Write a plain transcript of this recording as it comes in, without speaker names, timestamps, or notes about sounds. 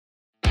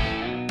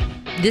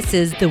This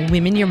is the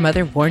Women Your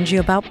Mother Warned You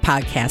About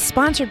podcast,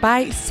 sponsored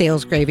by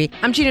Sales Gravy.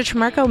 I'm Gina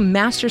Trimarco,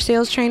 Master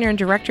Sales Trainer and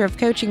Director of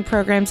Coaching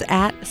Programs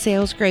at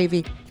Sales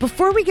Gravy.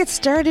 Before we get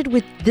started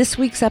with this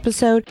week's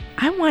episode,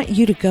 I want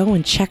you to go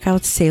and check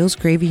out Sales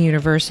Gravy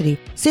University.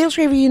 Sales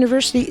Gravy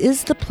University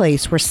is the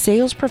place where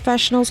sales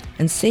professionals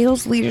and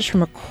sales leaders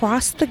from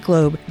across the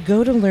globe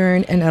go to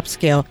learn and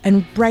upscale.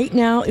 And right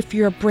now, if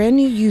you're a brand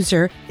new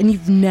user and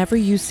you've never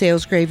used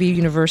Sales Gravy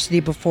University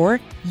before,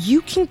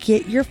 you can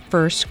get your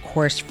first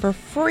course for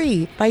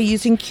free by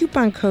using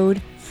coupon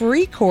code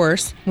free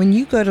course when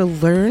you go to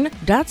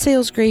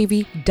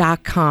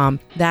learn.salesgravy.com.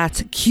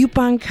 That's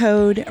coupon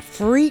code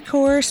free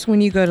course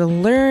when you go to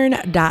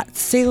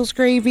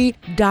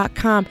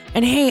learn.salesgravy.com.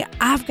 And hey,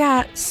 I've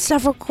got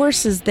several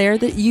courses there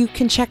that you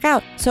can check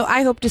out. So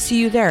I hope to see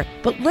you there.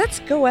 But let's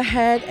go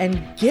ahead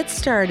and get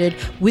started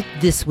with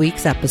this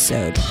week's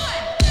episode.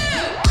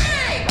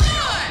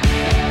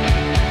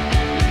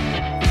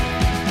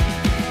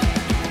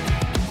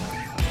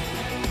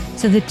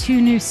 So the two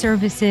new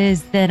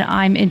services that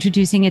I'm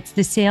introducing, it's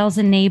the Sales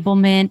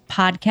Enablement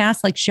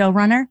Podcast, like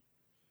Showrunner.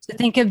 So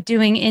think of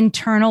doing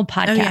internal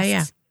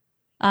podcasts.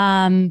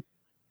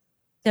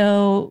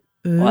 So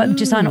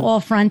just on all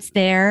fronts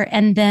there.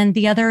 And then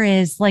the other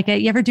is like,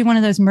 you ever do one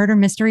of those murder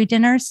mystery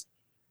dinners?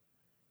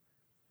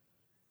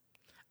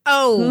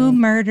 Oh, Who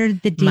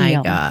Murdered the Deal? My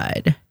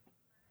God.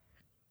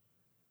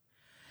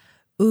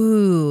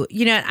 Ooh,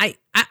 you know,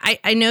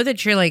 I know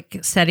that you're like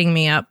setting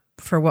me up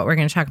for what we're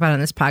going to talk about on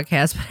this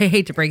podcast, but I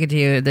hate to break it to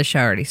you, the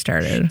show already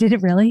started. Did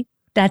it really?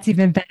 That's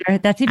even better.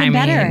 That's even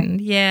better.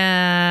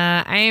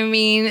 Yeah. I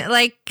mean,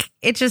 like,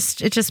 it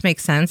just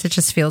makes sense. It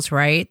just feels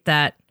right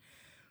that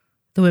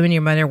the Women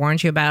Your Mother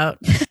Warned You About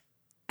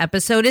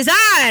episode is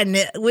on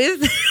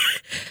with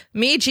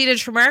me, Gina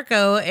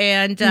Trimarco,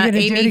 and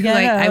Amy, who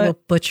I will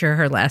butcher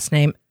her last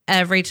name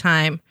every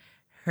time.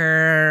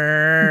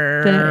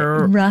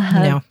 The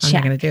Rahav. No, I'm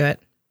not going to do it.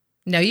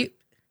 No, you.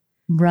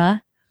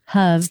 Rahav.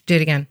 Do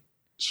it again.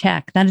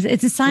 Check. That is,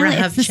 it's a silent,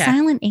 Rahav it's the check.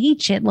 Silent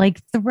H. It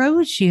like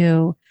throws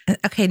you.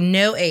 Okay,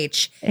 no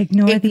H.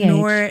 Ignore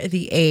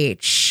the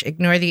H.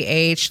 Ignore the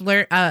H.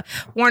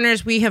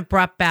 Warners, we have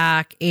brought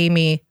back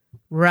Amy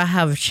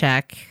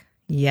Rahavchek.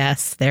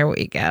 Yes, there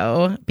we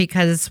go.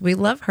 Because we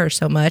love her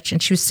so much,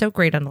 and she was so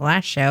great on the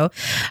last show.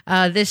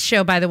 This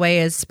show, by the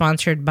way, is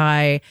sponsored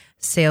by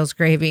Sales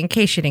Gravy. In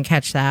case you didn't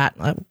catch that,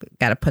 I've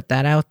got to put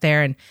that out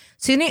there. And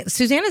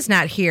Susanna's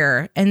not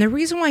here, and the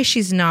reason why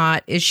she's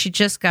not is she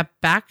just got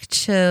back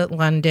to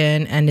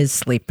London and is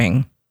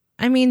sleeping.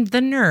 I mean,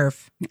 the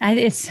nerve.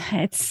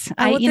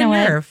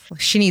 Nerve.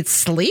 She needs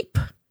sleep.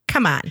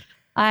 Come on.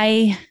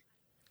 I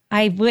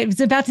was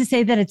about to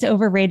say that it's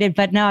overrated,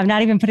 but no, I'm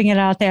not even putting it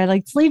out there.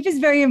 Like, sleep is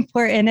very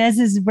important, as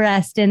is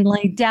rest, and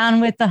like down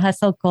with the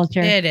hustle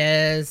culture. It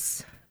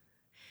is.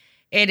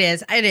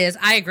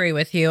 I agree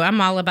with you.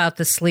 I'm all about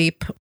the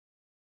sleep.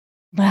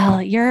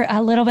 Well, you're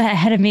a little bit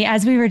ahead of me.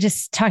 As we were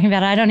just talking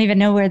about, I don't even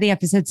know where the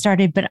episode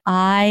started, but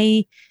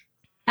I'm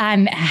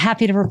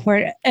happy to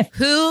report.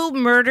 Who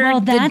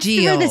Murdered the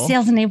Deal? Well, that's the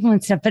sales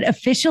enablement stuff, but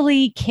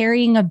officially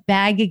carrying a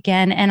bag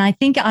again. And I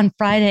think on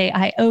Friday,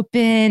 I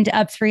opened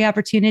up 3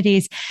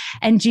 opportunities.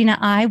 And Gina,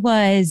 I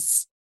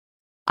was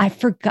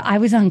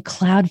on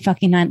cloud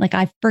fucking 9. Like,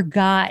 I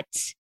forgot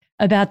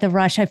about the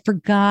rush. I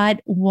forgot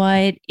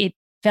what it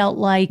felt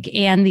like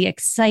and the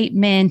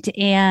excitement.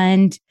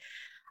 And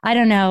I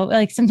don't know,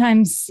 like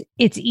sometimes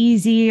it's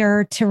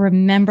easier to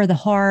remember the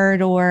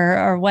hard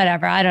or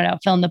whatever. I don't know,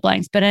 fill in the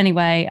blanks. But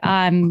anyway,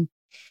 I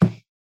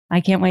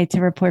can't wait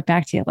to report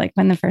back to you like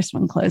when the first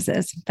one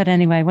closes. But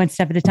anyway, one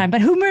step at a time.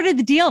 But Who Murdered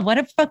the Deal?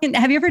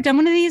 Have you ever done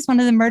one of these? One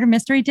of the murder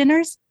mystery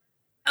dinners?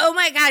 Oh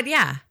my God.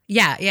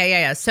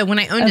 Yeah. So when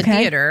I owned a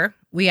theater,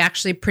 we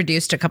actually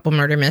produced a couple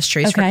murder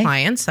mysteries for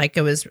clients. Like,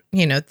 it was,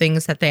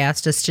 things that they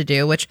asked us to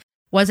do, which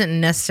wasn't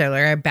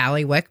necessarily a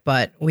ballywick,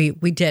 but we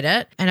did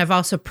it. And I've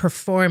also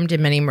performed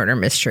in many murder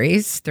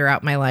mysteries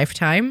throughout my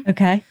lifetime.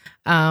 Okay.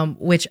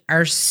 Which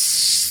are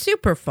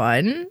super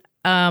fun.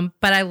 But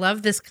I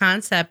love this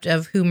concept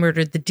of Who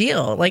Murdered the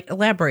Deal. Like,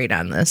 elaborate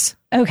on this.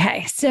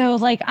 Okay. So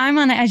like, I'm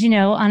as you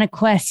know, on a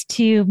quest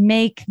to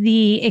make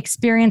the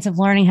experience of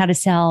learning how to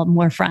sell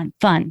more fun,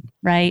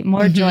 right?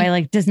 More joy,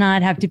 like does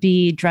not have to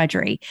be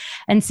drudgery.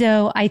 And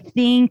so I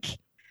think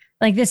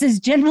like this is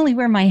generally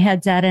where my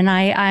head's at. And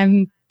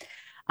I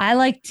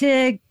like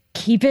to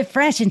keep it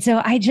fresh. And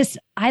so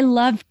I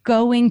love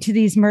going to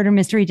these murder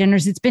mystery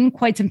dinners. It's been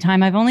quite some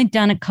time. I've only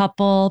done a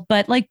couple,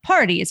 but like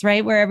parties,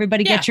 right? Where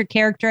everybody gets your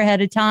character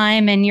ahead of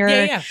time and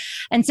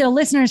and so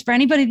listeners, for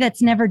anybody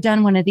that's never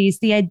done one of these,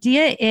 the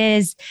idea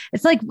is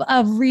it's like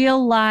a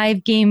real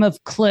live game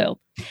of Clue.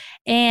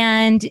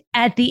 And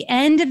at the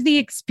end of the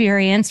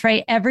experience,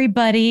 right,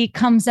 everybody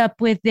comes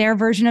up with their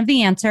version of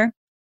the answer,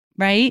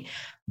 right?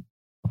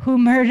 Who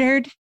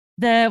murdered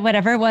the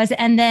whatever it was,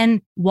 and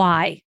then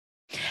why.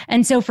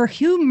 And so for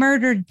Who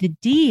Murdered the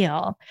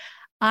Deal,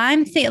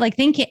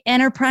 think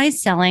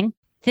enterprise selling,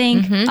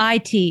 think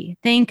IT,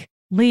 think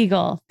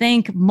legal,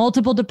 think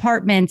multiple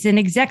departments and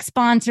exec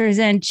sponsors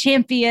and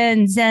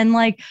champions and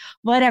like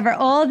whatever,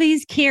 all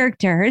these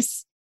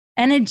characters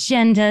and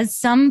agendas,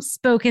 some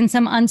spoken,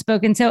 some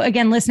unspoken. So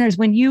again, listeners,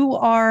 when you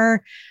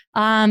are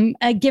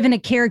given a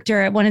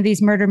character at one of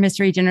these murder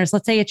mystery dinners,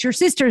 let's say it's your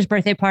sister's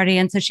birthday party,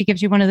 and so she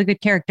gives you one of the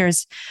good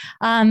characters,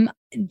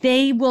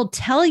 they will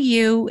tell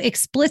you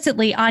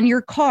explicitly on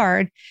your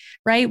card,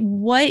 right?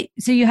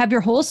 So you have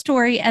your whole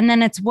story, and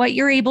then it's what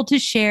you're able to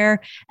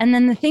share. And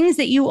then the things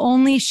that you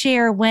only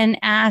share when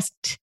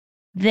asked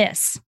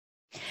this.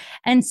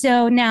 And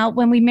so now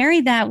when we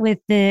marry that with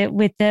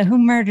the Who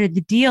Murdered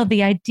the Deal,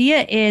 the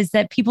idea is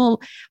that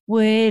people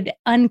would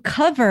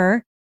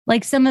uncover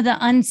like some of the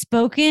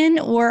unspoken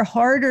or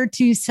harder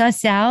to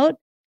suss out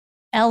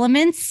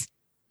elements.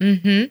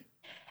 Mm-hmm.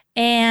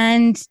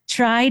 And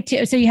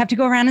so you have to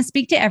go around and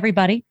speak to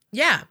everybody.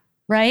 Yeah.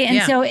 Right.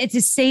 And so it's a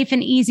safe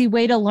and easy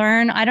way to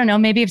learn. I don't know,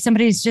 maybe if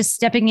somebody's just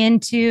stepping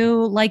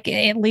into like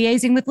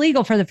liaising with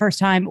legal for the first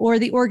time, or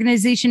the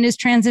organization is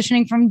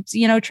transitioning from,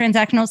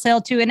 transactional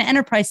sale to an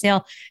enterprise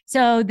sale.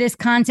 So this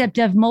concept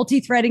of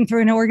multi-threading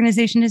through an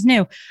organization is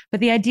new. But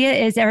the idea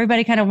is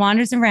everybody kind of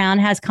wanders around,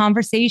 has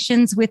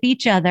conversations with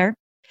each other,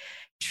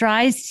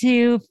 tries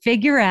to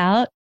figure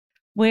out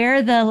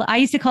where I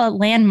used to call it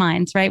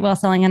landmines, right? Well,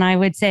 selling. And I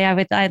would say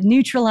I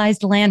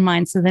neutralized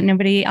landmines so that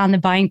nobody on the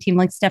buying team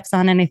like steps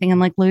on anything and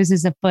like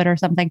loses a foot or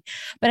something.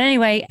 But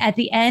anyway, at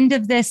the end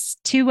of this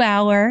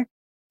 2-hour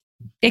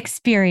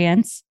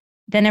experience,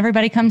 then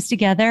everybody comes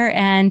together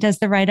and does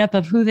the write-up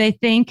of who they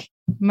think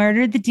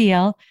murdered the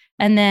deal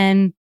and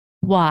then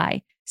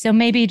why. So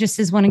maybe just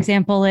as one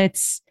example,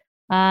 it's,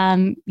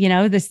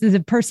 this is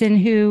the person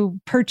who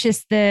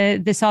purchased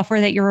the software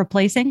that you're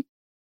replacing,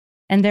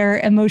 and they're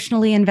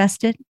emotionally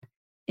invested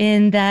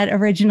in that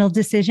original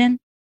decision,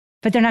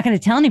 but they're not going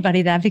to tell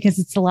anybody that because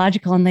it's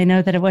illogical and they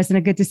know that it wasn't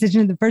a good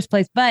decision in the first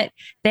place. But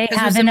they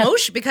have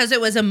because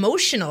it was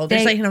emotional.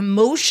 There's like an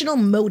emotional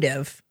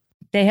motive.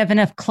 They have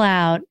enough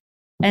clout,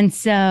 and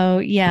so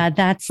yeah,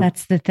 that's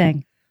the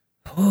thing.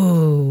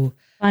 Oh,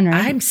 fun,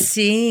 right? I'm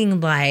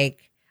seeing like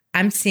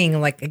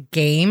a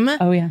game.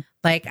 Oh yeah.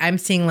 Like I'm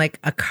seeing like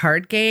a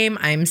card game.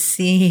 I'm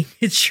seeing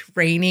a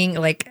training.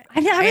 Like I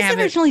was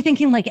originally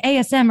thinking like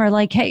ASM or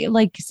like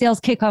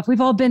sales kickoff.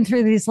 We've all been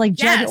through these like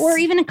or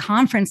even a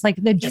conference, like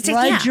the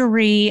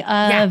drudgery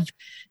of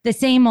the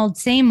same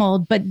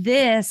old. But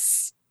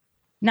this,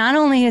 not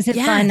only is it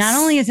fun, not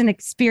only is it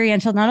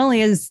experiential, not only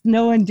is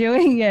no one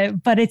doing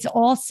it, but it's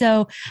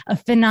also a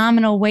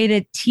phenomenal way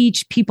to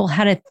teach people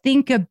how to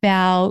think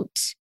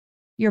about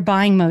your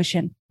buying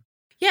motion.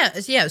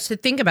 Yeah. So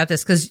think about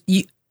this because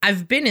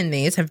I've been in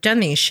these, I've done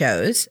these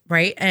shows,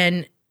 right?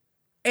 And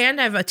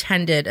I've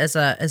attended as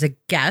a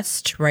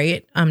guest,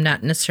 right?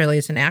 Not necessarily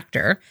as an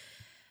actor.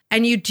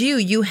 And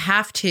you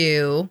have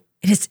to,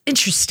 and it's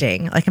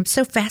interesting. Like I'm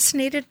so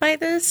fascinated by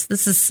this.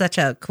 This is such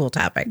a cool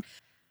topic.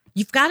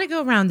 You've got to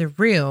go around the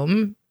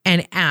room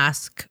and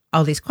ask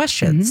all these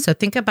questions. Mm-hmm. So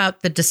think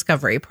about the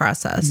discovery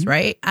process,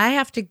 right? I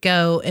have to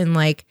go and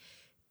like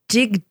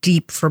dig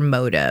deep for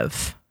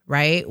motive,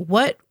 right?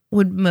 What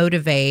would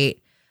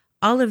motivate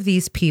all of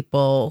these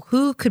people?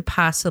 Who could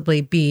possibly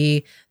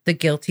be the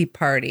guilty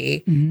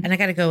party? And I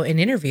got to go and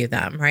interview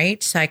them,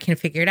 right? So I can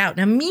figure it out.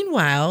 Now,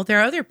 meanwhile, there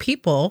are other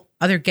people,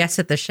 other guests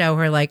at the show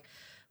who are like,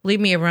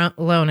 leave me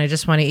alone. I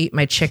just want to eat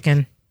my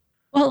chicken.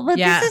 Well,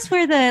 this is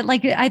where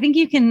I think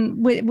you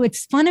can,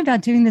 what's fun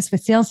about doing this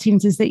with sales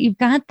teams is that you've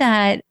got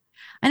that.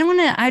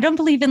 I don't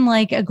believe in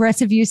like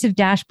aggressive use of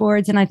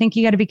dashboards. And I think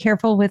you got to be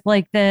careful with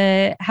like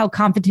how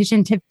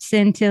competition tips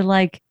into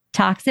like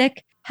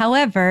toxic.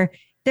 However,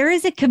 there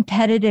is a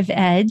competitive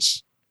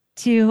edge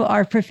to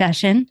our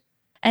profession.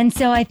 And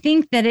so I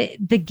think that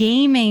the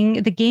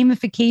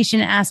gamification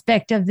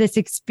aspect of this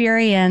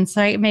experience,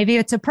 right? Maybe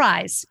it's a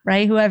prize,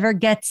 right? Whoever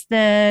gets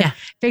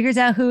figures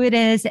out who it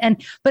is.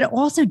 But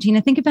also,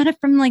 Gina, think about it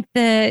from like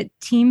the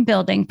team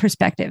building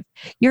perspective.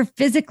 You're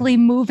physically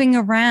moving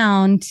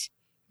around,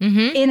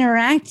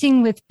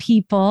 interacting with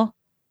people.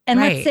 And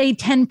let's say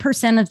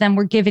 10% of them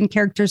were given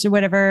characters or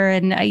whatever.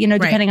 And,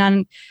 depending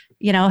on,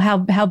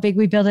 how big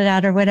we build it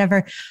out or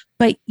whatever.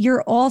 But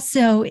you're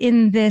also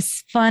in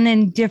this fun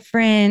and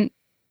different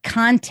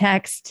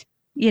context,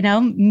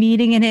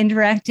 meeting and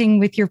interacting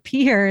with your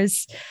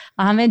peers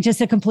in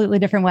just a completely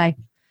different way.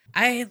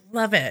 I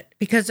love it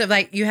because of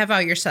like, you have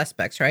all your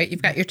suspects, right?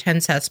 You've got your 10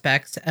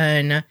 suspects.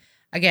 And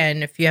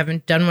again, if you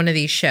haven't done one of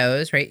these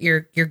shows, right,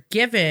 you're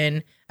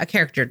given a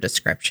character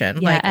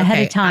description. Yeah, like,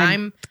 ahead of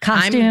time.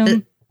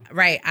 Costume.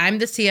 I'm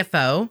the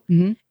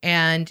CFO,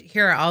 and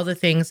here are all the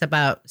things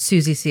about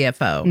Susie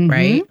CFO,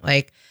 right?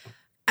 Like,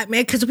 I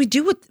mean, because we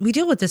deal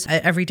with this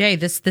every day.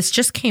 This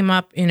just came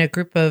up in a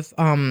group of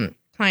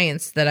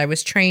clients that I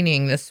was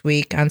training this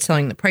week on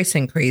selling the price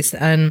increase,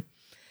 and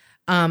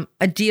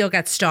a deal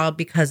got stalled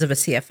because of a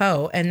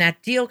CFO, and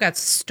that deal got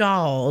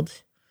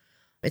stalled.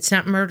 It's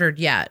not murdered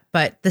yet,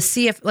 but the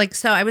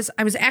so I was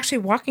actually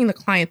walking the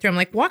client through. I'm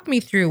like, walk me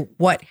through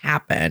what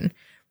happened,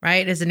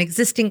 right? As an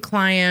existing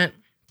client.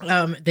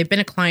 They've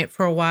been a client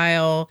for a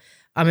while.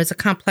 It's a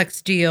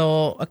complex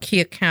deal, a key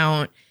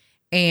account,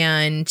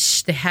 and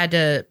they had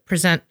to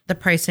present the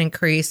price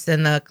increase,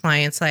 and the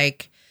client's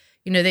like,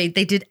 they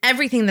did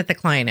everything that the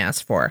client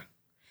asked for.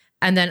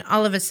 And then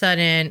all of a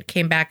sudden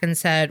came back and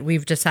said,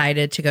 we've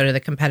decided to go to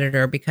the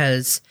competitor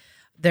because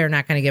they're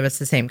not going to give us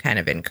the same kind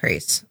of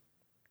increase.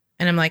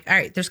 And I'm like, all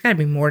right, there's got to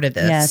be more to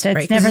this. Yeah,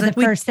 that's never the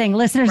first thing.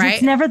 Listeners, right?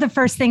 It's never the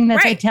first thing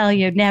that they tell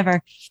you.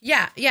 Never.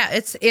 Yeah.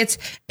 It's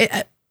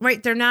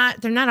right. They're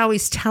not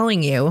always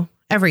telling you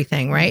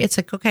everything, right? It's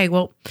like, okay,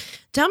 well,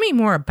 tell me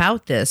more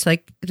about this.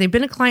 Like, they've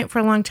been a client for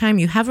a long time.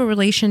 You have a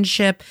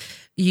relationship.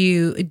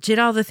 You did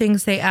all the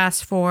things they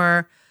asked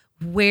for.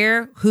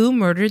 Who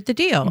murdered the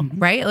deal,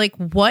 right? Like,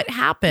 what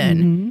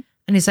happened?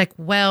 And he's like,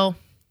 well,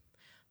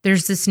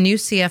 there's this new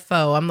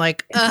CFO. I'm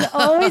like, it's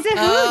always a who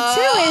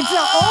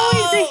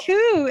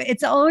too.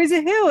 It's always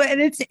a who.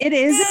 And it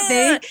is a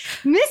big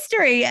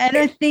mystery. And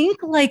I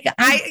think like,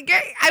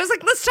 I was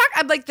like, let's talk.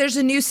 I'm like, there's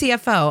a new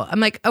CFO. I'm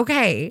like,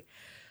 okay,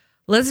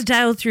 let's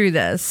dial through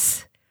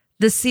this.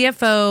 The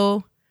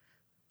CFO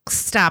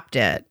stopped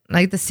it.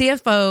 Like, the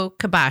CFO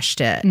kiboshed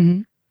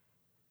it.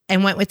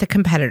 And went with the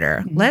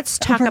competitor. Let's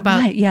talk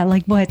about what? Yeah,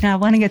 like what? Now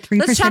wanting a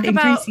 3%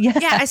 increase.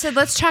 Yeah, I said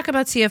let's talk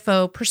about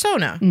CFO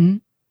persona.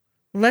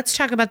 Let's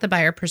talk about the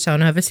buyer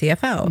persona of a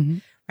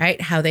CFO, right?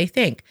 How they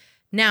think.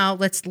 Now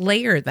let's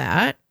layer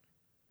that.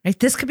 Right,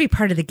 this could be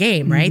part of the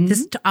game, right?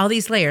 This all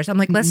these layers. I'm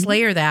like, let's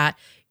layer that.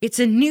 It's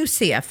a new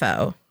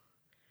CFO,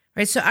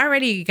 right? So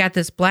already you got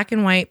this black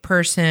and white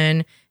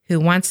person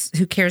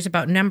who cares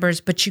about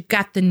numbers, but you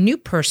got the new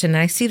person.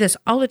 And I see this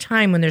all the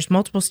time when there's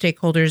multiple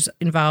stakeholders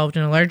involved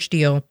in a large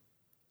deal.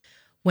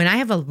 When I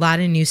have a lot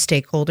of new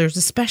stakeholders,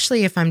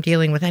 especially if I'm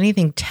dealing with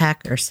anything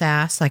tech or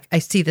SaaS, like I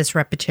see this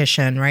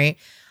repetition, right?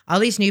 All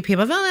these new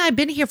people, I've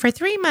been here for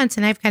 3 months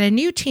and I've got a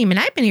new team and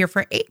I've been here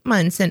for 8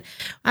 months and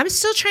I'm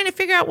still trying to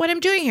figure out what I'm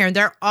doing here. And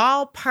they're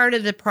all part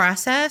of the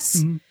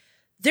process.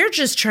 They're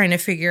just trying to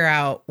figure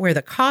out where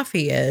the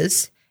coffee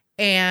is.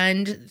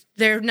 And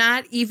they're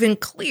not even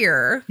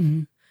clear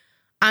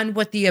on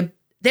what they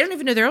don't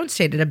even know their own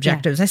stated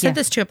objectives. I said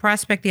this to a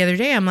prospect the other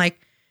day. I'm like,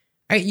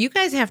 all right, you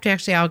guys have to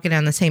actually all get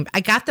on the same.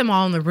 I got them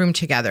all in the room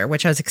together,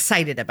 which I was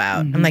excited about.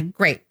 I'm like,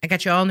 great. I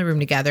got you all in the room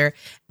together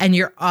and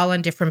you're all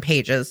on different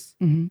pages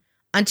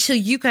until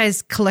you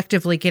guys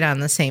collectively get on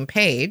the same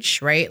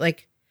page, right?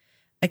 Like,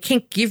 I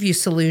can't give you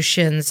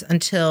solutions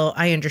until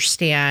I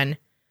understand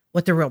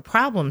what the real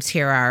problems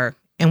here are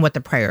and what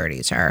the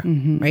priorities are,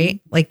 right?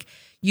 Like,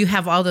 you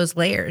have all those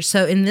layers.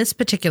 So in this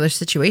particular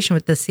situation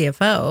with the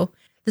CFO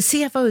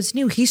is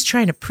new. He's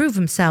trying to prove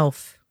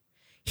himself.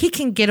 He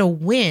can get a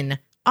win.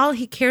 All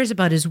he cares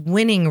about is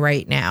winning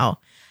right now.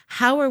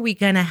 How are we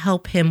going to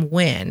help him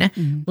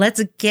win?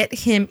 Let's get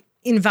him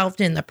involved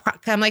in the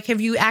I'm like,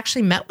 have you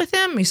actually met with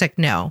him? He's like,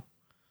 no.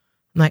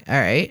 I'm like, all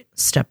right,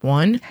 step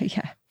one.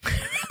 Yeah.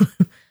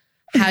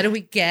 How do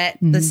we get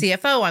the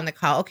CFO on the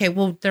call? Okay,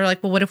 well, they're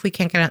like, well, what if we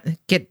can't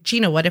get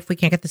Gina? What if we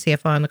can't get the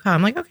CFO on the call?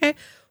 I'm like, okay,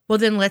 well,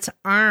 then let's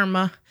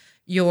arm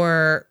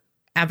your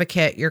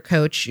advocate, your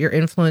coach, your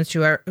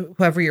influencer,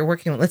 whoever you're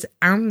working with. Let's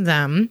arm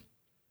them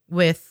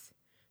with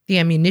the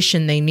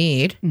ammunition they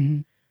need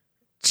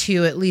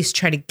to at least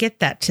try to get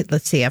that to the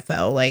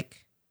CFO.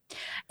 Like,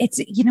 it's,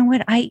 you know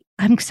what,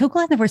 I'm so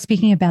glad that we're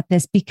speaking about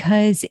this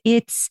because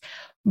it's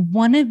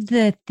one of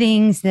the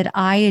things that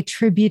I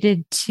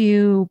attributed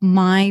to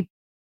my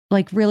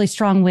like really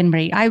strong win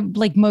rate. I,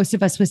 like most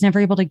of us, was never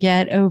able to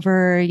get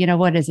over,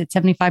 what is it,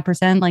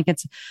 75%?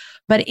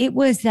 But it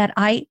was that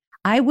I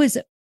was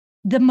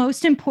the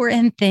most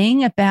important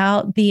thing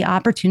about the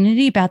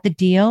opportunity, about the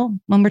deal,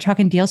 when we're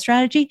talking deal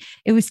strategy,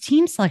 it was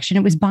team selection.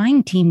 It was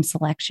buying team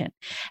selection.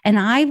 And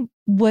I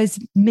was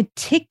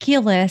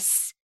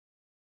meticulous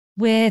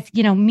with,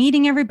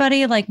 meeting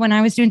everybody. Like when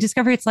I was doing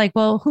discovery, it's like,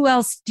 well, who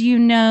else do you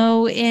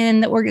know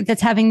in the org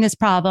that's having this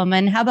problem?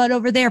 And how about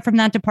over there from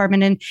that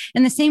department? And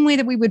in the same way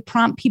that we would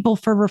prompt people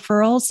for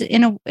referrals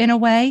in a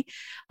way.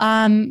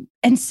 And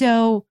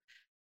so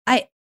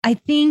I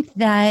think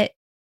that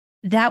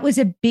was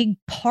a big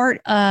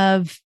part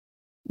of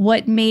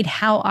what made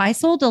how I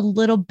sold a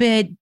little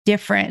bit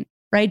different,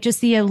 right? Just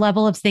the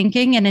level of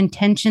thinking and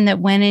intention that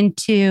went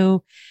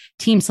into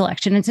team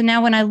selection. And so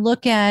now when I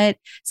look at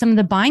some of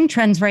the buying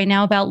trends right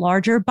now about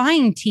larger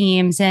buying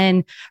teams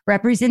and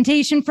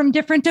representation from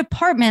different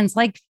departments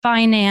like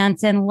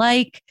finance and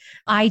like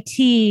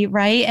IT,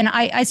 right? And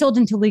I sold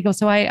into legal,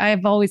 so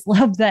I've always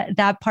loved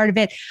that part of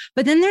it.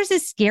 But then there's a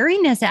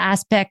scariness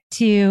aspect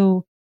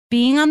to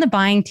being on the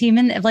buying team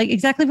and like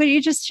exactly what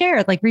you just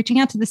shared, like reaching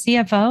out to the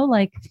CFO,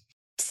 like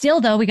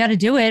still though, we got to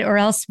do it or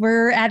else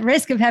we're at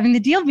risk of having the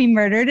deal be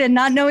murdered and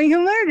not knowing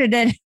who murdered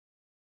it.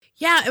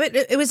 Yeah,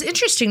 it was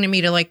interesting to me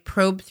to like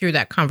probe through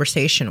that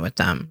conversation with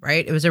them,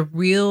 right? It was a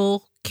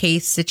real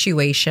case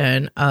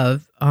situation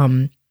of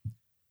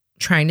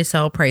trying to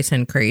sell a price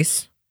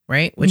increase,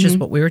 right? Which is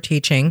what we were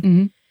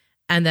teaching.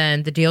 And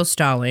then the deal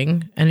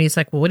stalling. And he's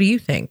like, well, what do you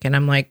think? And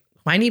I'm like,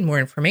 well, I need more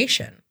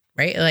information.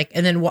 Right. Like,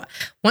 and then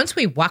once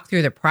we walked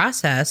through the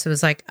process, it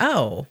was like,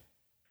 oh,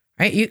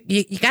 right?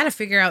 You got to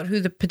figure out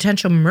who the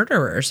potential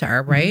murderers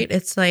are, right? Mm-hmm.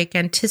 It's like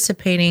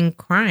anticipating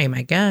crime,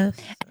 I guess.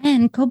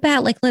 And go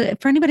back, like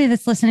for anybody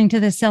that's listening to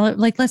this,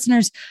 like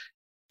listeners,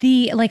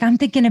 I'm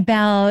thinking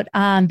about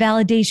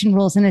validation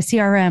rules in a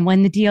CRM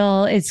when the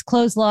deal is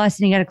closed lost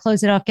and you got to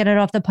close it off, get it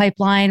off the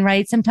pipeline,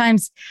 right?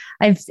 Sometimes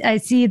I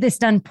see this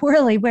done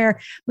poorly where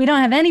we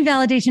don't have any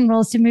validation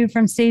rules to move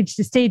from stage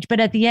to stage, but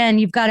at the end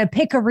you've got to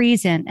pick a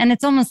reason. And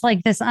it's almost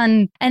like this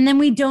and then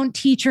we don't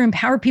teach or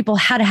empower people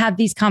how to have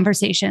these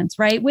conversations,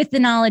 right? With the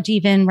knowledge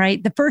even,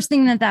 right? The first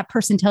thing that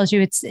person tells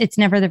you, it's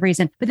never the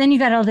reason. But then you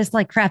got all this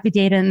like crappy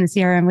data in the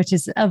CRM, which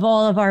is of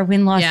all of our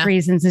win-loss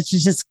reasons, it's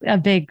just a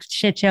big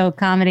shit show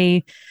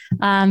comedy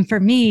for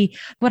me.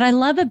 What I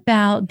love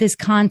about this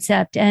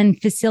concept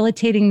and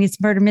facilitating these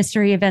murder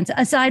mystery events,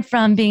 aside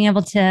from being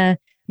able to,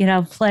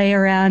 play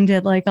around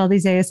at like all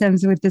these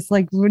ASMs with this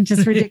like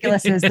just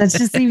ridiculousness, that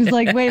just seems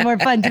like way more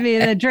fun to me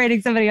than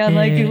training somebody on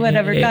like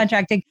whatever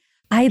contracting.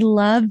 I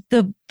love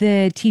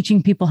the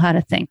teaching people how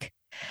to think.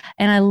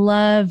 And I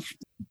love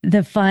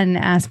the fun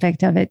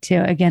aspect of it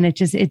too. Again,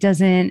 it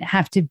doesn't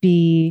have to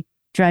be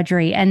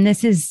drudgery. And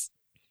this is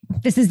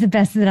the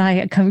best that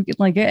I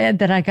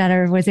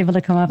was able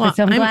to come up with.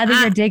 So I'm glad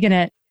that you're digging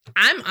it.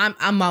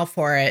 I'm all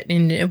for it.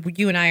 And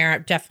you and I are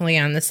definitely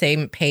on the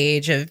same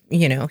page of,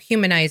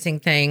 humanizing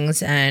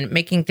things and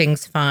making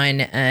things fun.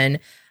 And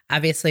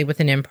obviously with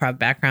an improv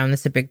background,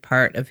 that's a big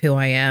part of who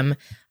I am.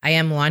 I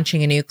am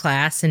launching a new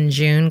class in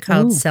June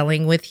called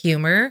Selling with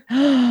Humor. So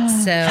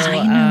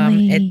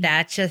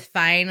that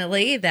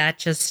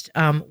just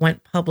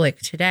went public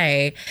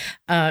today.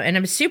 And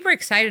I'm super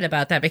excited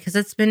about that because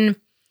it's been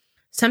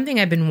something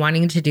I've been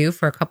wanting to do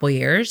for a couple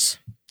years.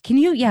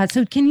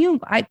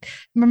 I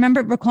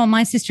recall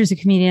my sister's a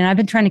comedian. I've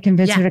been trying to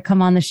convince her to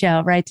come on the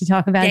show, right? To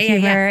talk about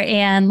humor.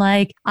 And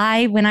like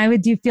when I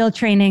would do field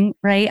training,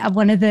 right?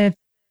 One of the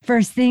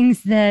first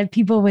things that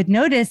people would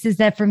notice is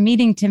that from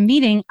meeting to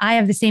meeting, I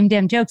have the same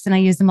damn jokes and I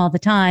use them all the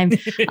time.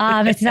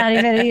 It's not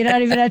even, you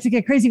don't even have to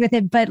get crazy with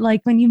it. But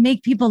like when you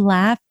make people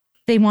laugh,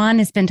 they want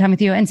to spend time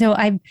with you. And so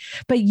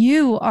but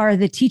you are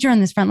the teacher on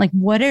this front. Like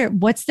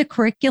what's the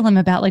curriculum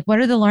about? Like, what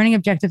are the learning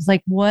objectives?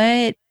 Like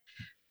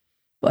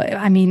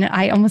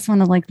I almost want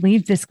to like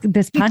leave this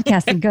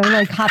podcast and go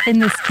like hop in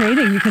this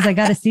training because I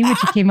got to see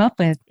what you came up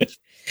with.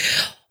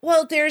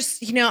 Well, there's,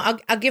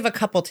 I'll give a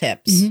couple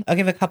tips. Mm-hmm. I'll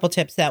give a couple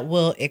tips that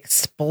we'll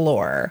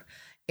explore.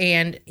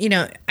 And,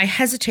 I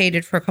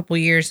hesitated for a couple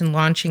of years in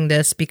launching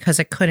this because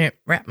I couldn't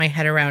wrap my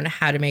head around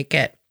how to make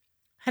it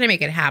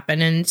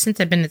happen. And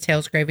since I've been at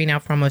Sales Gravy now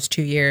for almost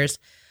 2 years,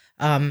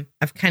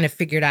 I've kind of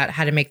figured out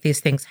how to make these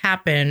things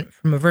happen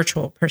from a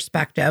virtual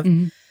perspective.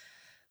 Mm-hmm.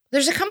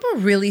 There's a couple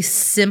of really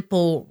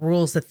simple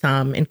rules of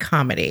thumb in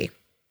comedy.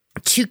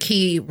 2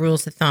 key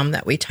rules of thumb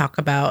that we talk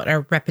about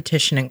are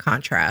repetition and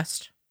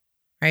contrast,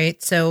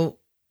 right? So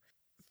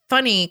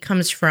funny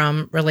comes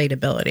from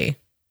relatability,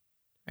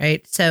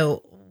 right?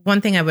 So one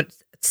thing I would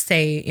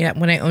say,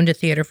 when I owned a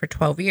theater for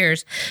 12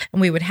 years and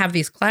we would have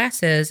these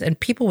classes and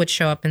people would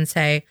show up and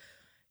say,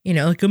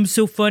 like, I'm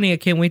so funny, I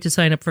can't wait to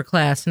sign up for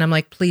class. And I'm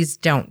like, please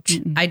don't.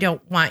 Mm-mm. I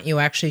don't want you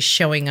actually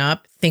showing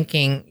up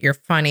thinking you're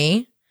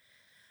funny.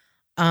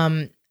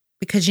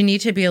 Because you need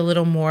to be a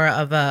little more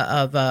of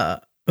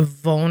a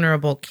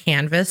vulnerable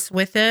canvas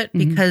with it,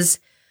 because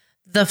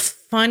the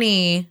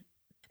funny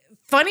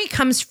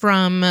comes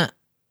from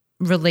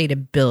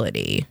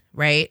relatability,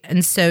 right?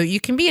 And so you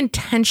can be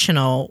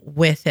intentional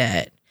with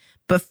it,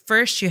 but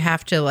first you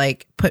have to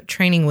like put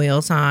training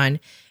wheels on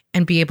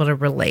and be able to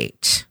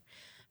relate,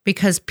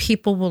 because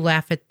people will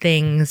laugh at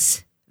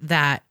things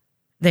that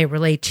they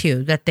relate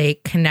to, that they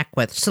connect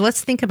with. So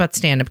let's think about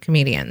stand-up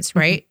comedians,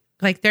 right?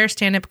 Like there are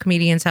stand-up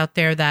comedians out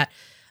there that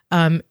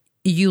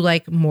you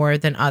like more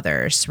than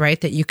others, right?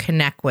 That you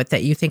connect with,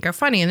 that you think are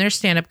funny. And there's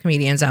stand-up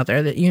comedians out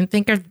there that you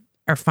think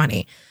are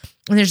funny.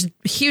 And there's a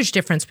huge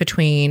difference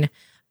between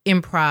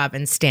improv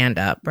and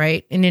stand-up,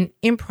 right? In an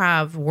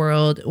improv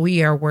world,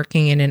 we are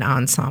working in an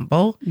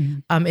ensemble.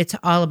 Mm-hmm. It's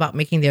all about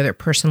making the other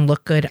person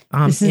look good.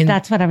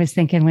 That's what I was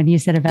thinking when you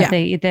said about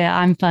the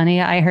I'm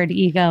funny. I heard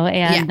ego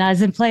and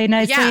doesn't play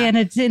nicely and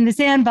it's in the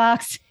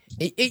sandbox.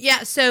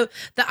 So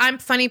the I'm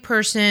funny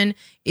person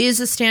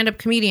is a stand-up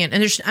comedian,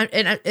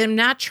 and I'm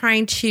not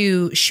trying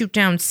to shoot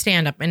down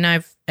stand-up, and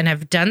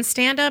I've done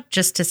stand-up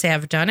just to say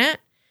I've done it,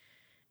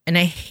 and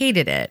I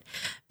hated it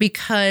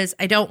because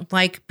I don't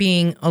like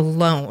being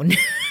alone.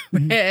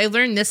 Mm-hmm. I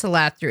learned this a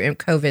lot through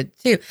COVID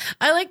too.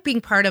 I like being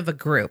part of a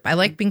group. I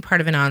like being part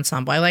of an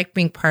ensemble. I like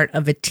being part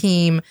of a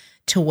team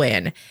to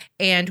win.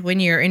 And when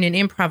you're in an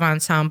improv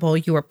ensemble,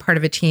 you are part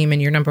of a team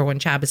and your number one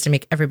job is to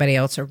make everybody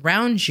else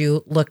around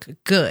you look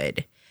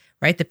good,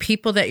 right? The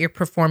people that you're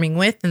performing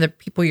with and the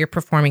people you're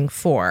performing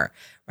for,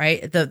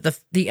 right?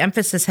 The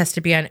emphasis has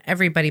to be on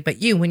everybody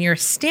but you. When you're a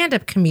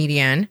stand-up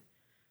comedian,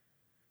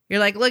 you're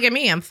like, look at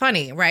me, I'm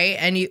funny, right?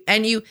 And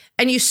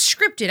you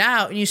script it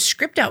out, and you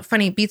script out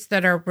funny beats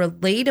that are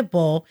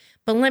relatable.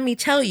 But let me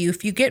tell you,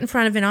 if you get in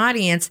front of an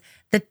audience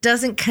that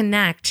doesn't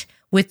connect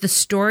with the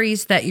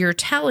stories that you're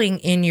telling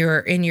in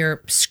your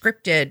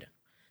scripted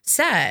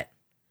set,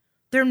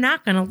 they're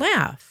not going to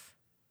laugh.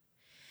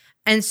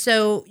 And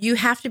so you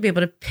have to be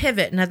able to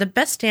pivot. Now, the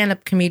best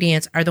stand-up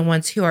comedians are the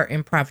ones who are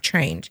improv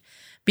trained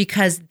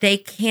because they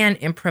can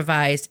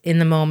improvise in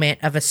the moment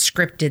of a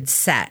scripted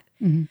set,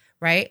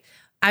 right?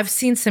 I've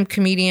seen some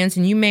comedians,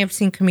 and you may have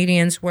seen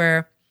comedians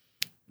where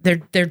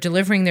they're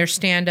delivering their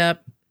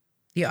stand-up.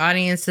 The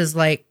audience is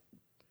like,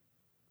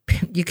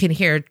 you can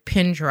hear a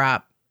pin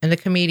drop, and the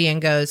comedian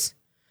goes,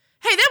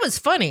 "Hey, that was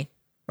funny,"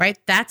 right?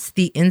 That's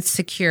the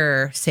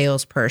insecure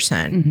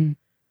salesperson.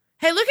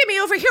 Hey, look at me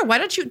over here. Why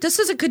don't you? This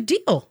is a good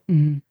deal,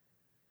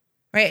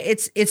 right?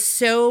 It's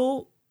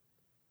so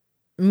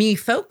me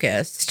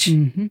focused,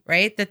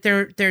 right? That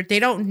they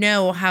don't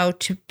know how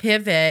to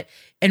pivot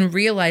and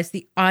realize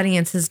the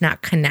audience is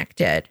not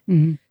connected.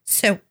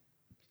 So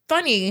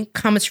funny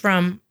comes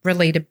from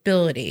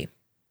relatability.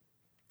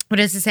 What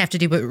does this have to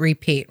do with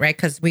repeat, right?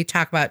 Because we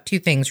talk about two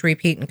things,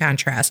 repeat and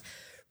contrast.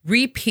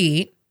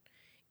 Repeat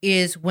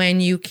is when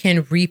you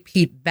can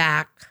repeat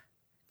back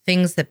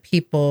things that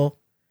people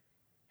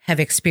have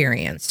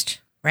experienced,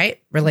 right?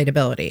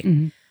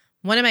 Relatability.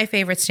 One of my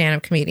favorite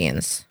stand-up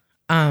comedians,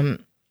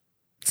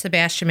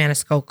 Sebastian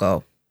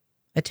Maniscalco,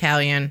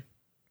 Italian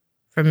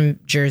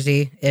from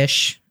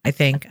Jersey-ish, I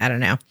think. I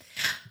don't know.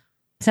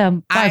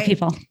 So our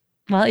people.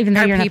 Well, even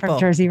though you're not from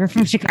Jersey, we're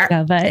from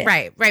Chicago, but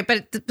right.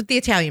 But the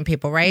Italian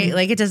people, right?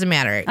 Like it doesn't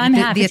matter. I'm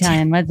half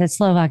Italian, but the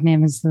Slovak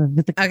name is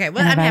the okay.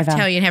 Well, I'm half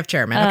Italian, half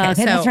German. Okay,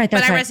 so that's right.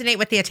 But I resonate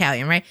with the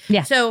Italian, right?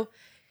 Yeah. So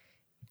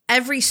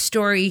every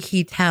story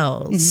he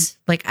tells,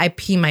 like I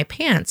pee my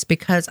pants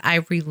because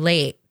I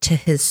relate to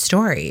his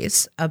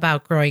stories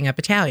about growing up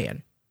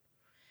Italian.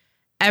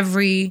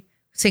 Every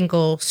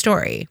single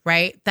story,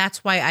 right?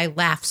 That's why I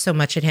laugh so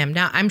much at him.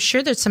 Now, I'm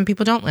sure that some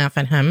people don't laugh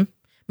at him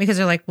because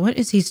they're like, what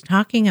is he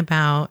talking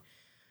about?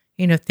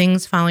 You know,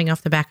 things falling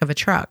off the back of a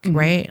truck,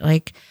 right?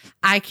 Like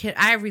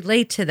I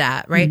relate to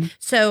that, right?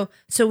 So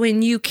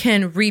when you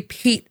can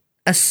repeat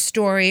a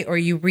story or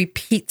you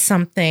repeat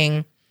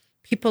something,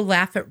 people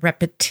laugh at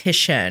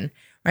repetition,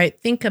 right?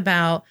 Think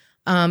about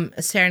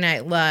Saturday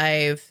Night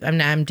Live.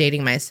 I'm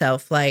dating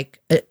myself. Like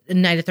a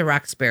Night at the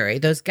Roxbury.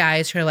 Those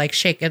guys who are like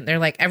shaking. They're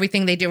like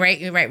everything they do.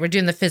 Right. We're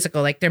doing the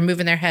physical. Like they're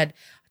moving their head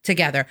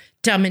together.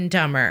 Dumb and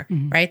Dumber.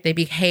 Right. They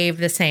behave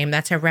the same.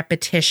 That's a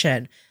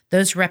repetition.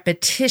 Those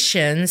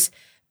repetitions,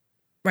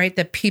 right?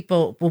 That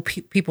people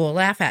will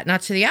laugh at.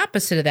 Not to the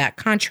opposite of that.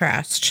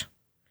 Contrast.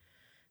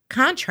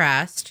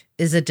 Contrast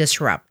is a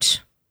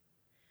disrupt.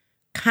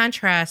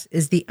 Contrast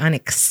is the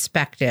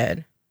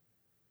unexpected.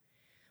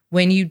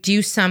 When you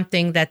do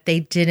something that they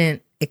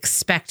didn't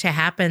expect to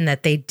happen,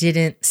 that they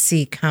didn't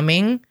see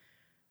coming,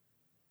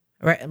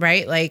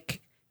 right?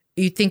 Like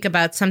you think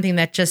about something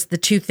that just the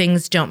two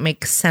things don't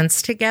make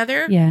sense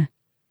together. Yeah.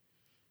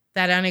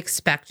 That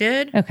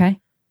unexpected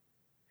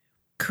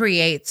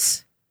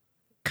creates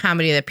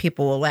comedy that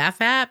people will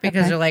laugh at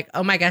because they're like,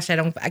 oh my gosh,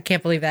 I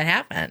can't believe that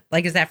happened.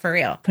 Like, is that for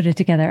real? Put it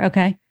together.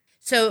 Okay.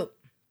 So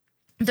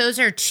those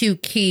are two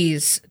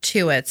keys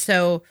to it.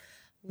 So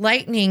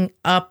lightening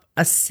up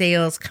a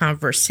sales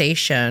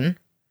conversation,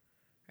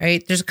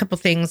 right? There's a couple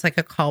things like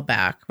a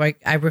callback.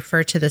 Like I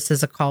refer to this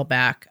as a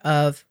callback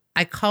of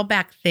I call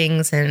back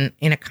things in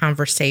a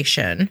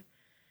conversation,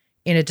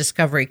 in a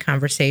discovery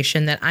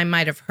conversation that I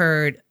might have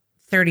heard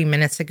 30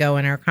 minutes ago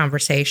in our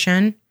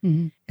conversation.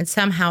 And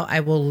somehow I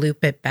will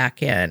loop it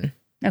back in.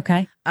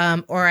 Okay.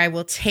 Or I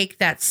will take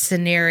that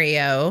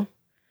scenario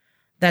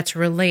that's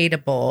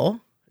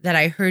relatable that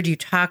I heard you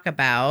talk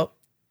about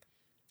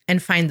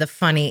and find the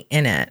funny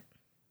in it,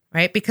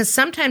 right? Because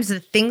sometimes the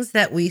things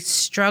that we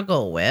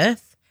struggle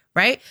with,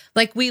 right?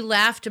 Like we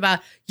laughed about,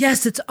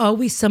 yes, it's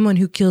always someone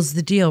who kills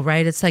the deal,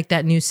 right? It's like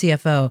that new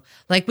CFO.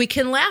 Like we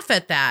can laugh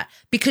at that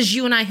because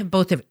you and I have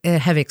both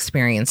have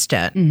experienced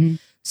it.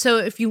 So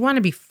if you want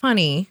to be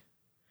funny,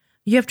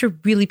 you have to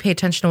really pay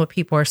attention to what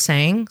people are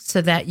saying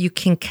so that you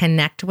can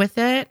connect with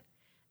it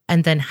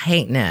and then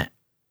heighten it.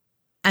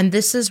 And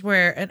this is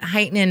where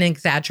heighten and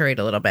exaggerate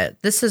a little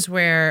bit. This is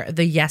where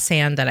the yes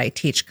and that I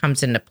teach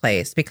comes into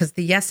place because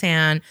the yes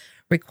and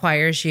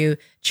requires you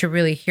to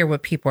really hear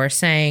what people are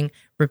saying,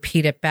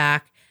 repeat it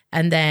back,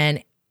 and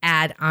then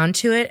add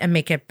onto it and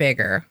make it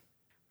bigger,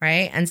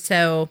 right? And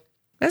so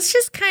that's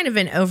just kind of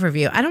an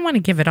overview. I don't want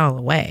to give it all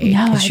away.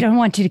 No, I don't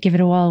want you to give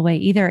it all away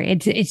either.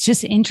 It's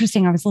just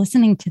interesting. I was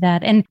listening to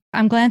that, and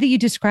I'm glad that you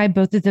described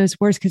both of those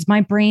words because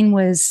my brain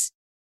was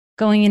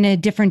going in a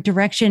different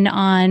direction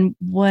on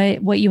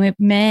what you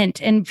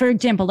meant. And for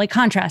example, like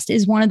contrast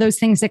is one of those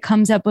things that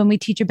comes up when we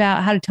teach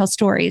about how to tell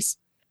stories,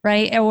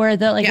 right? Or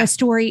a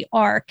story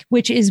arc,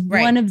 which is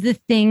one of the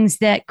things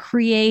that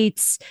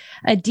creates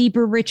a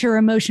deeper, richer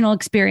emotional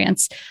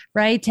experience,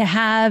 right? To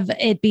have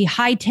it be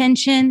high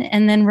tension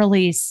and then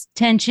release,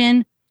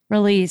 tension,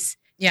 release,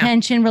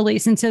 tension,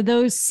 release. And so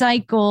those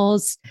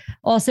cycles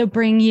also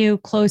bring you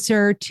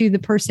closer to the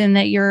person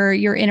that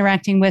you're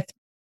interacting with.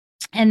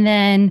 And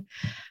then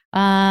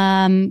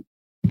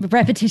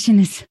repetition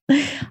is,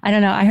 I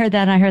don't know. I heard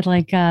that and I heard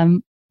like,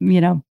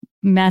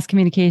 mass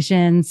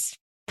communications,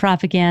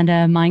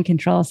 propaganda, mind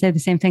control, say the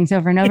same things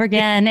over and over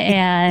again,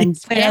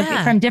 and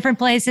from different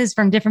places,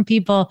 from different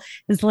people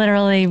is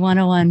literally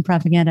 101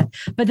 propaganda.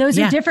 But those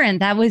are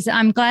different.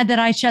 I'm glad that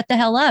I shut the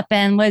hell up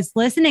and was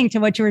listening to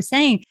what you were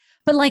saying.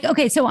 But like,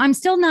 okay, so I'm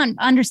still not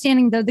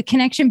understanding the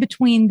connection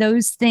between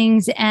those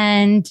things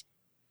and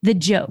the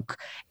joke.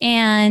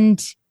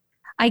 And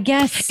I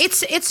guess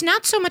it's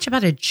not so much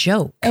about a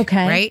joke.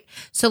 Okay. Right.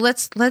 So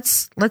let's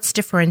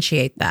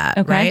differentiate that.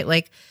 Okay. Right.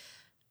 Like,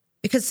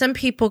 because some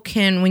people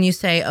can, when you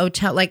say, oh,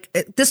 tell, like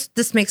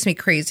this makes me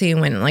crazy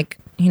when, like,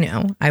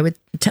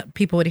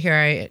 people would hear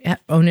I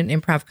own an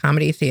improv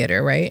comedy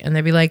theater. Right. And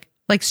they'd be like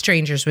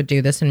strangers would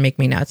do this and make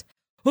me nuts.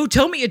 Oh,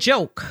 tell me a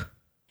joke.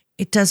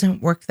 It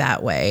doesn't work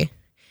that way.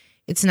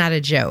 It's not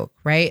a joke.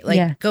 Right.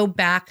 Like go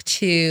back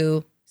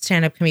to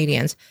stand-up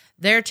comedians.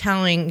 They're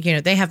telling,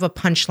 they have a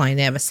punchline.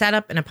 They have a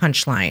setup and a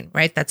punchline,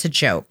 right? That's a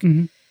joke.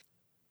 Mm-hmm.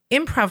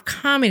 Improv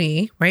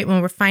comedy, right?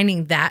 When we're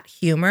finding that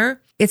humor,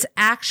 it's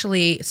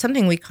actually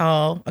something we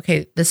call,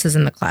 this is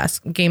in the class,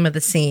 game of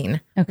the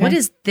scene. Okay. What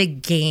is the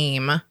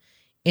game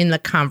in the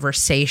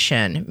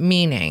conversation?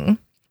 Meaning,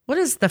 what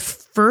is the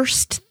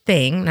first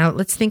thing? Now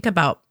let's think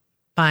about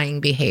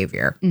buying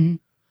behavior. Mm-hmm.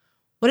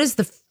 What is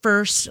the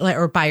first,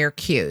 or buyer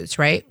cues,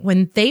 right?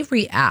 When they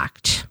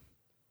react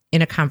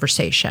in a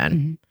conversation,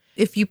 mm-hmm.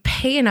 if you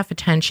pay enough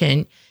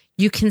attention,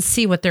 you can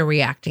see what they're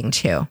reacting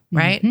to,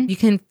 right? Mm-hmm. You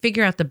can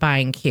figure out the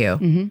buying cue,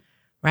 mm-hmm.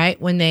 right?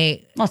 When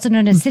they... Also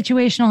known as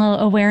situational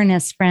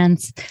awareness,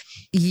 friends.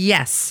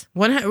 Yes,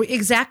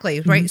 exactly,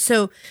 mm-hmm. right?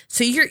 So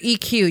your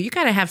EQ, you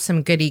got to have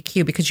some good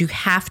EQ because you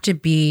have to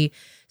be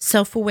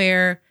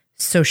self-aware,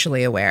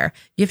 socially aware.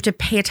 You have to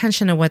pay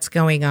attention to what's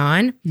going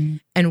on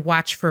and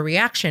watch for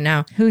reaction.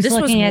 Now, who's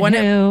looking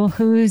at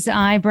whose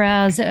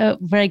eyebrows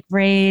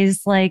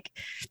raised,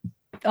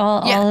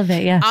 all of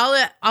it,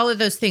 all of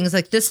those things.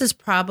 Like, this is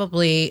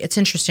probably, it's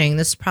interesting.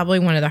 This is probably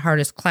one of the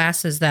hardest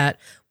classes that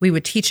we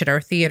would teach at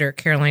our theater,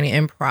 Carolina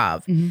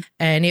Improv, mm-hmm.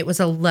 and it was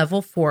a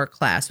level 4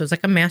 class. It was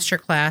like a master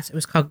class.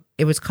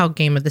 It was called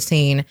Game of the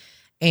Scene,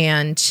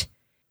 and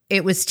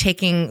it was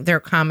taking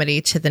their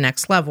comedy to the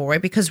next level,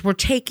 right? Because we're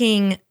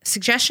taking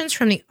suggestions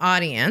from the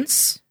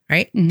audience,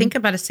 right? Mm-hmm. Think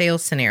about a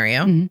sales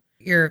scenario. Mm-hmm.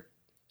 Your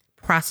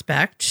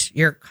prospect,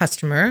 your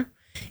customer,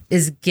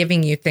 is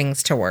giving you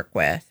things to work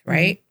with,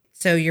 right? Mm-hmm.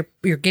 So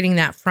you're getting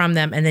that from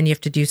them, and then you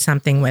have to do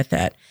something with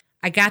it.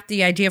 I got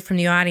the idea from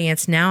the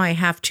audience. Now I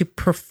have to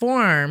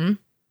perform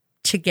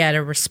to get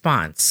a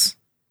response,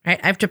 right?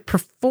 I have to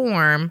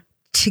perform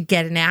to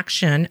get an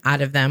action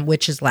out of them,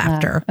 which is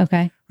laughter.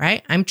 Okay.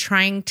 Right? I'm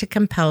trying to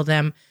compel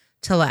them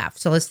to laugh.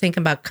 So let's think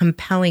about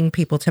compelling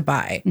people to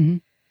buy. Mm-hmm.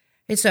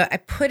 And so I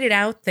put it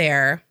out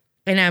there,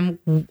 and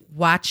I'm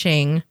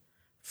watching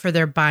for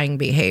their buying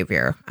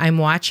behavior. I'm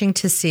watching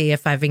to see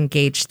if I've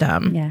engaged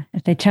them. Yeah,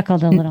 if they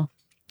chuckled a little.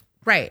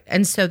 Right.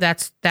 And so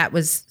that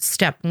was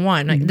step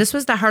one. Mm-hmm. This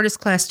was the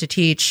hardest class to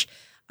teach.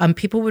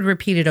 People would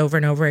repeat it over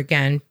and over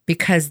again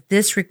because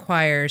this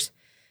requires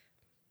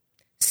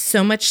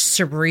so much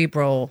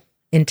cerebral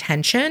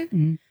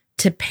intention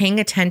to paying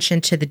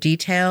attention to the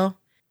detail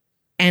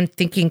and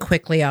thinking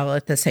quickly all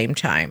at the same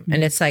time. Mm-hmm.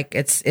 And it's like,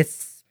 it's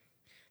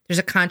there's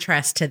a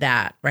contrast to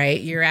that,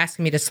 right? You're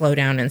asking me to slow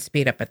down and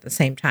speed up at the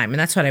same time. And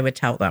that's what I would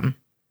tell them.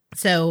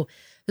 So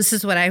this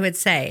is what I would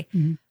say.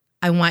 Mm-hmm.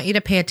 I want you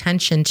to pay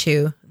attention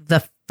to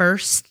the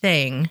first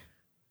thing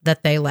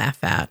that they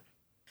laugh at.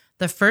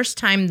 The first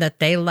time that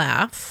they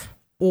laugh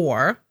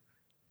or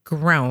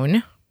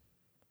groan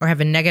or have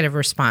a negative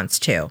response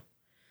to.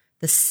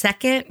 The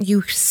second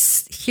you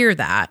hear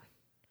that,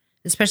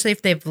 especially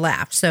if they've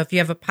laughed. So if you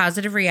have a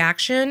positive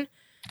reaction,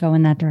 go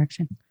in that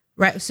direction.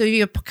 Right. So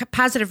you have a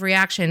positive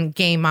reaction,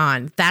 game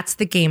on. That's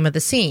the game of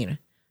the scene.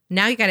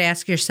 Now you got to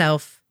ask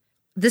yourself,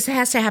 this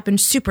has to happen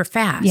super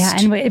fast. Yeah.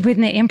 And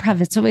within the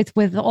improv, it's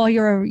with all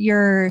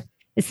your,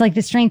 it's like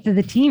the strength of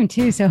the team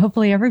too. So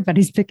hopefully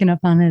everybody's picking up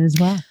on it as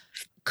well.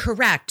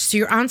 Correct. So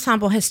your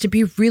ensemble has to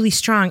be really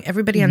strong.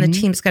 Everybody on the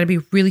team's got to be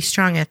really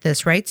strong at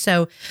this, right?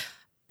 So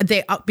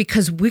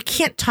because we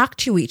can't talk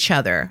to each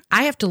other.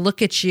 I have to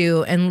look at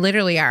you, and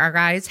literally our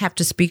eyes have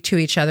to speak to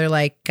each other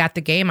like, got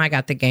the game, I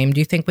got the game. Do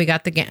you think we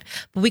got the game?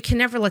 But we can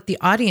never let the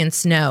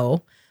audience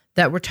know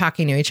that we're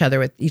talking to each other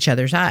with each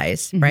other's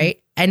eyes,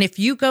 right? And if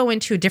you go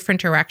into a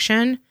different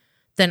direction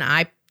than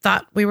I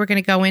thought we were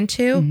going to go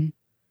into,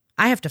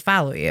 I have to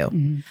follow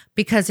you.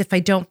 Because if I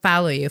don't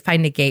follow you, if I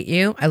negate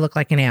you, I look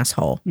like an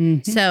asshole.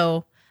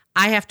 So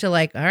I have to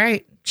all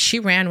right, she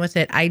ran with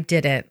it. I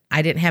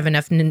didn't have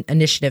enough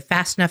initiative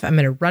fast enough. I'm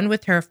going to run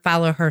with her,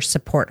 follow her,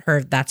 support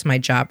her. That's my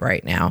job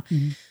right now.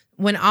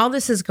 When all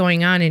this is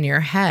going on in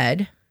your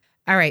head,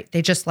 all right,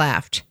 they just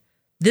laughed.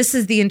 This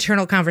is the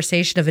internal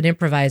conversation of an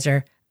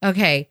improviser.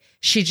 Okay,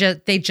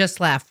 they just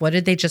laughed. What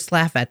did they just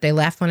laugh at? They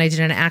laughed when I did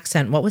an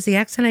accent. What was the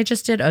accent I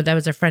just did? Oh, that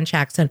was a French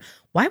accent.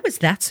 Why was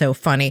that so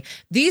funny?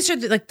 These are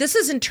this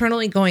is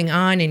internally going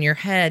on in your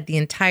head the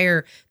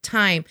entire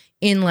time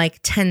in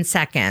 10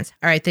 seconds.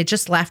 All right, they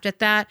just laughed at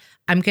that.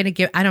 I'm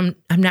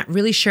not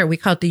really sure. We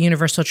call it the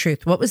universal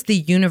truth. What was the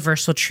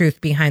universal truth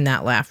behind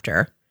that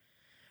laughter?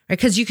 Right?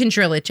 Because you can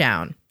drill it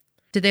down.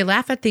 Did they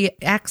laugh at the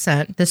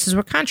accent? This is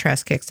where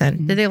contrast kicks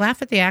in. Did they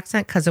laugh at the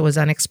accent because it was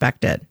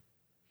unexpected?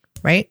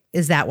 Right?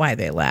 Is that why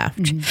they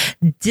laughed?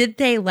 Did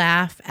they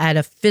laugh at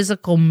a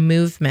physical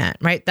movement?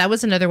 Right? That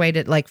was another way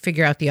to like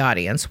figure out the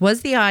audience.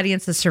 Was the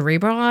audience a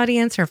cerebral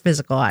audience or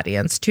physical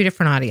audience? Two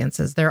different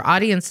audiences. There are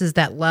audiences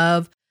that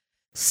love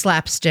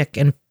slapstick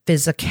and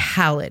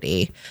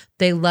physicality.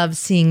 They love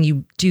seeing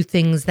you do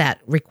things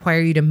that require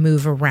you to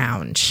move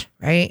around,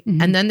 right?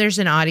 And then there's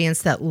an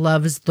audience that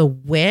loves the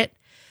wit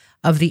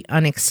of the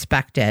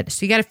unexpected.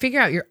 So you got to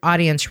figure out your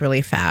audience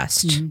really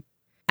fast.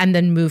 And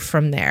then move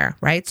from there,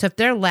 right? So if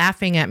they're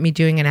laughing at me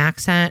doing an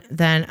accent,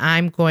 then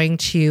I'm going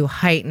to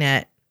heighten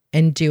it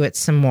and do it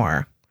some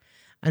more.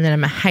 And then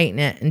I'm going to heighten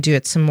it and do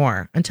it some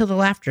more until the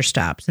laughter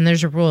stops. And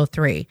there's a rule of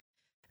 3.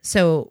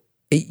 So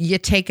you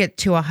take it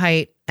to a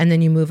height and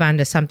then you move on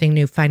to something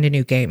new, find a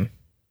new game.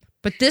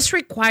 But this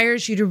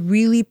requires you to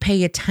really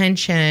pay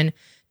attention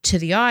to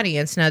the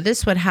audience. Now,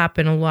 this would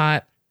happen a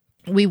lot.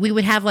 We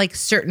would have like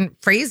certain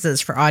phrases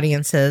for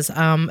audiences.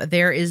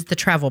 There is the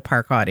travel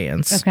park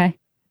audience.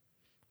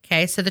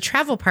 Okay, so the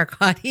travel park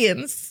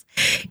audience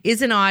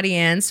is an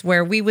audience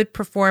where we would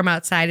perform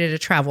outside at a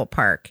travel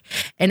park,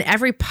 and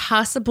every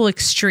possible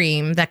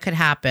extreme that could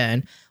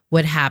happen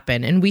would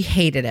happen, and we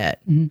hated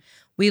it.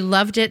 We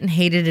loved it and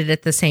hated it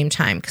at the same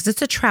time because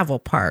it's a travel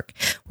park.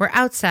 We're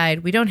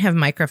outside. We don't have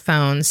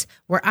microphones.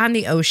 We're on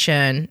the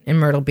ocean in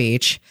Myrtle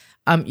Beach.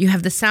 You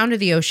have the sound of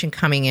the ocean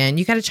coming in.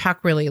 You got to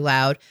talk really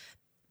loud.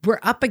 We're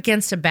up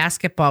against a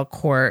basketball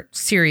court.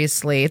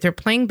 Seriously, they're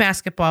playing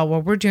basketball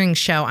while we're doing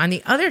show. On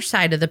the other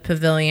side of the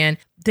pavilion,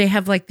 they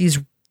have like these,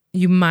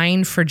 you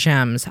mine for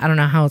gems. I don't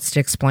know how else to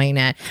explain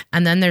it.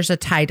 And then there's a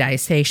tie-dye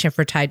station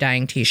for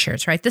tie-dyeing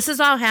t-shirts, right? This is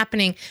all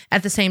happening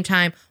at the same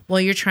time while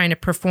you're trying to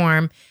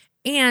perform.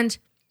 And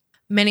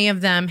many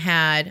of them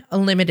had a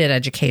limited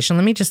education.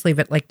 Let me just leave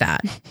it like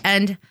that.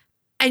 And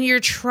you're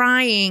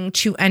trying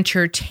to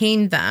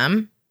entertain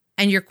them,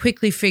 and you're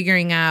quickly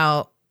figuring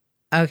out,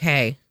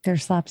 okay,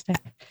 there's slapstick.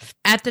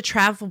 At the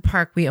travel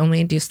park, we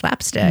only do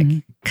slapstick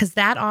because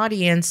that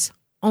audience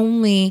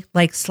only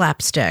likes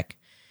slapstick.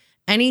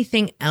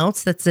 Anything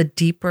else that's a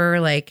deeper,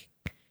 like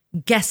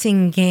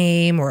guessing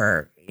game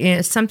or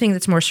something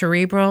that's more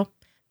cerebral,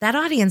 that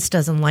audience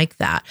doesn't like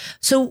that.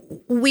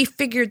 So we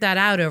figured that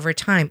out over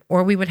time.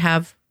 Or we would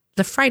have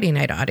the Friday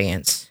night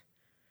audience.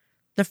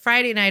 The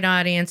Friday night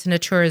audience in a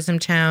tourism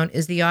town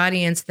is the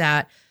audience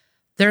that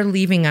they're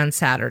leaving on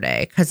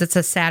Saturday because it's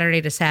a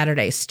Saturday to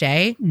Saturday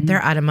stay.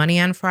 They're out of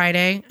money on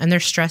Friday and they're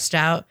stressed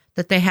out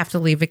that they have to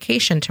leave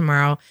vacation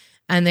tomorrow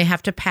and they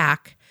have to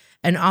pack.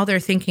 And all they're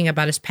thinking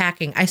about is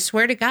packing. I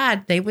swear to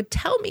God, they would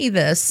tell me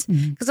this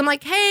because I'm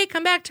like, hey,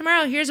 come back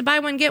tomorrow. Here's a buy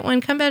one, get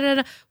one. Come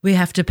back. We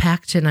have to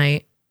pack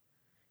tonight.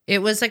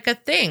 It was like a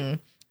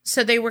thing.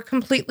 So they were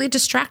completely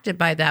distracted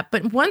by that.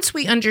 But once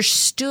we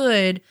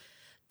understood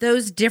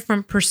those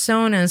different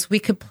personas, we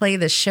could play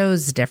the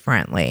shows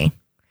differently.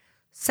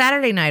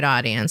 Saturday night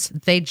audience,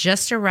 they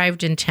just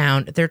arrived in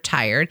town. They're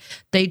tired.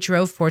 They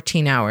drove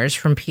 14 hours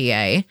from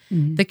PA.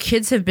 The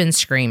kids have been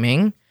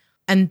screaming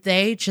and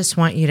they just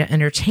want you to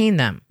entertain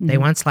them. They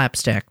want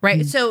slapstick,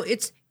 right? So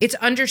it's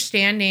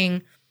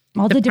understanding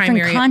all the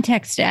different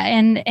context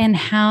and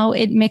how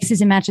it mixes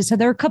and matches. So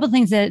there are a couple of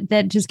things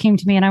that just came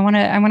to me and I want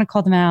to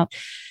call them out.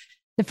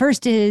 The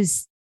first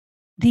is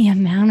the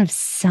amount of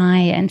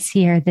science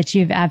here that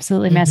you've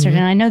absolutely mastered.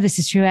 And I know this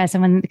is true as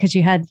someone, because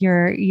you had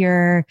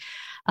your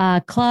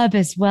club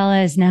as well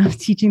as now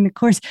teaching the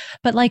course.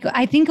 But like,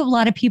 I think a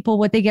lot of people,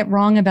 what they get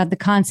wrong about the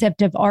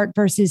concept of art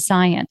versus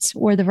science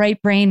or the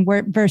right brain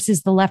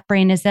versus the left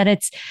brain is that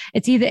it's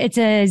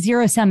a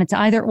zero sum. It's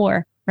either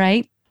or,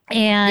 right?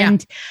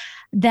 And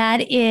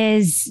that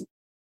is,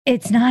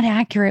 it's not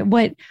accurate.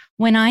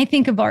 When I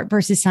think of art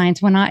versus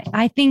science, when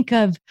I think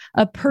of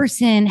a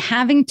person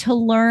having to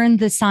learn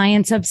the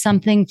science of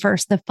something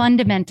first, the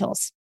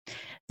fundamentals,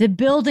 the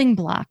building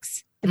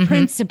blocks, the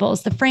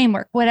principles, the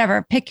framework,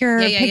 whatever, pick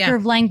your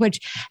language.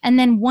 And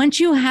then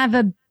once you have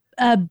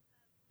a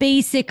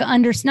basic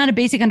not a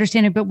basic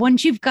understanding, but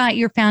once you've got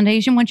your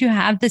foundation, once you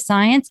have the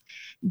science,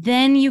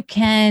 then you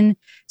can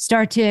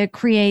start to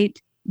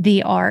create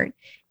the art.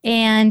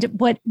 And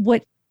what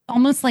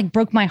almost like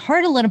broke my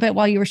heart a little bit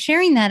while you were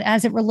sharing that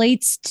as it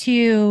relates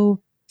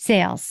to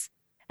sales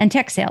and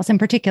tech sales in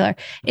particular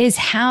is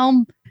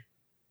how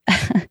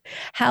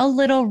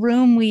little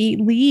room we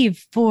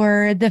leave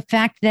for the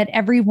fact that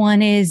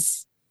everyone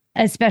is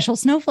a special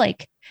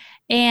snowflake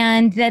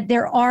and that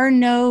there are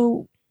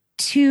no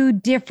two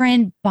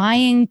different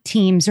buying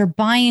teams or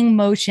buying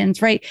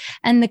motions, right?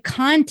 And the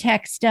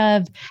context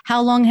of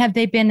how long have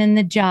they been in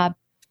the job?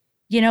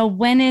 You know,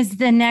 when is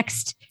the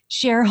next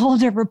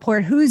shareholder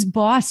report? Whose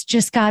boss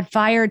just got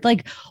fired?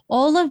 Like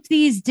all of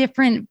these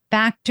different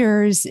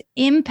factors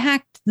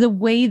impact the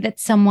way that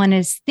someone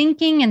is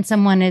thinking and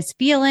someone is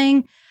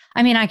feeling.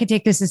 I mean, I could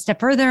take this a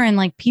step further and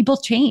like people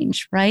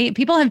change, right?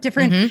 People have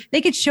different, they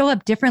could show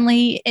up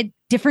differently at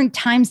different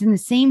times in the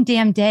same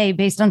damn day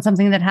based on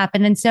something that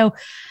happened. And so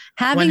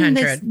having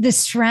this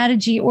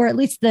strategy, or at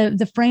least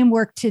the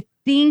framework to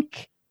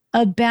think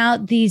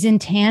about these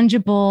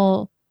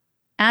intangible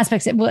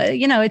aspects.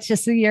 It's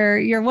just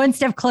you're one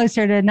step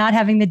closer to not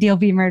having the deal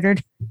be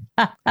murdered.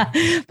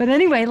 But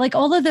anyway, like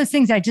all of those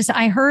things,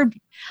 I heard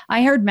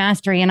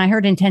mastery and I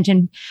heard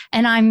intention,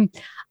 and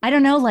I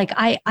don't know, like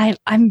I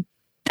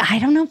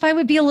don't know if I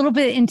would be a little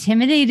bit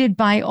intimidated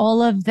by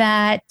all of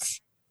that.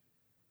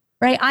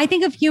 Right. I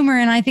think of humor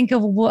and I think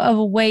of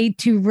a way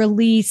to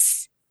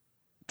release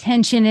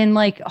tension in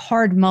like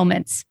hard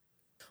moments.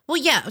 Well,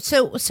 yeah.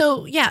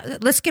 So yeah,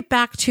 let's get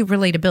back to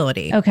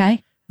relatability.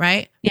 Okay.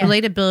 Right? Yeah.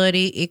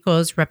 Relatability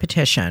equals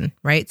repetition,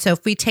 right? So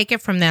if we take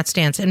it from that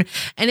stance, and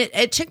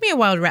it took me a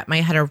while to wrap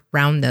my head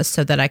around this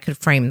so that I could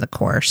frame the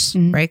course,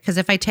 right? Because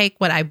if I take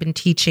what I've been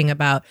teaching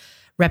about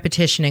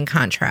repetition and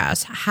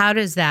contrast, how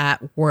does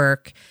that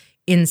work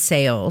in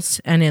sales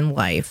and in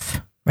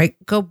life, right?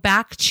 Go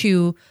back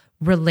to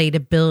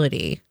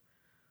relatability.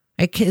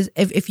 Because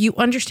if you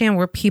understand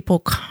where people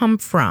come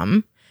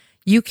from,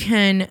 you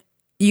can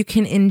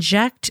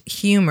inject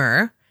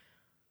humor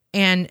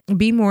and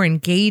be more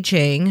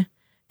engaging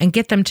and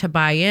get them to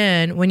buy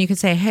in when you can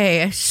say,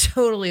 hey, I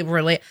totally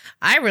relate.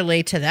 I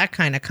relate to that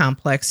kind of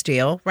complex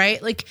deal,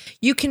 right? Like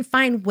you can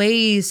find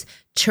ways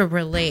to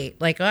relate.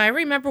 Like, oh, I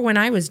remember when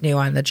I was new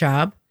on the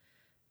job.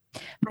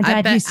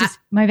 My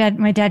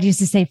dad used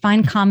to say,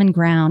 find common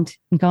ground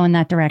and go in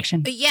that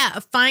direction. Yeah,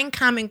 find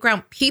common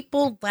ground.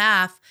 People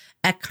laugh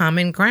at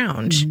common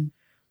ground,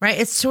 right?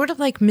 It's sort of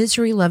like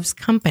misery loves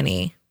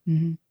company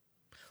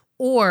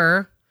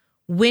or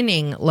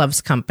winning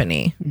loves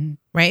company,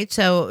 right?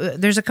 So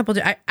there's a couple.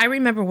 I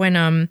remember when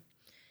I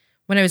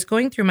was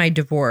going through my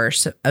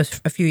divorce a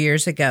few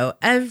years ago,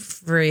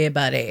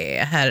 everybody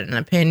had an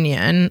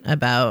opinion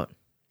about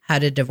how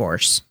to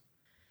divorce.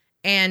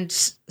 And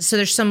so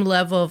there's some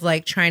level of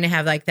like trying to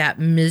have like that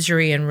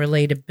misery and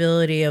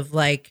relatability of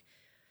like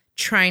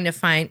trying to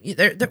find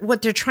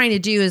what they're trying to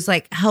do is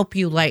like help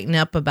you lighten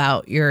up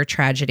about your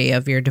tragedy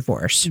of your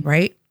divorce,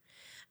 right?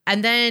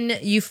 And then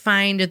you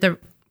find the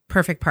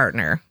perfect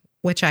partner,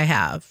 which I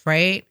have,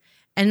 right?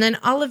 And then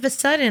all of a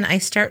sudden I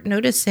start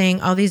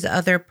noticing all these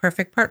other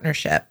perfect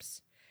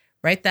partnerships,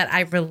 right? That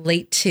I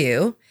relate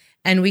to,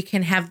 and we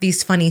can have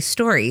these funny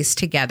stories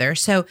together.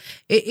 So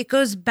it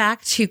goes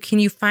back to, can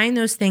you find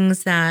those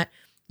things that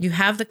you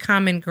have the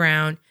common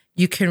ground,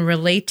 you can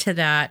relate to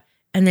that,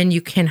 and then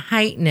you can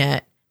heighten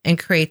it and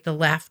create the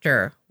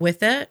laughter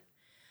with it.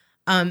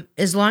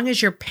 As long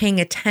as you're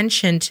paying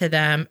attention to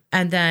them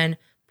and then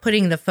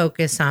putting the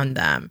focus on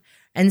them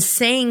and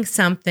saying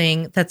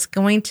something that's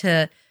going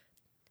to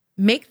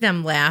make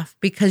them laugh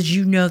because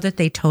you know that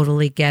they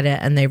totally get it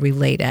and they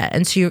relate it.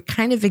 And so you're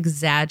kind of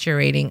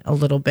exaggerating a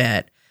little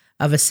bit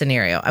of a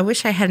scenario. I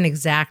wish I had an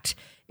exact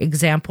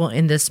example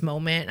in this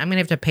moment. I'm going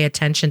to have to pay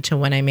attention to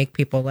when I make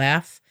people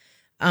laugh.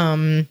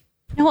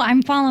 No,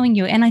 I'm following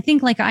you. And I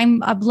think like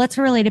let's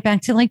relate it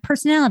back to like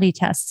personality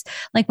tests.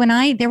 Like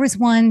there was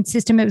one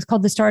system, it was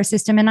called the STAR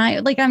system. And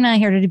I'm not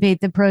here to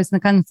debate the pros and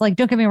the cons. Like,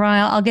 don't get me wrong,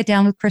 I'll get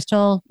down with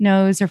Crystal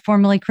Knows or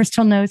formerly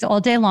Crystal Knows all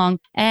day long.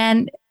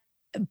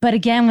 But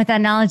again, with that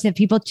knowledge that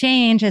people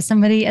change as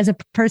a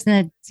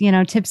person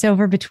that, tips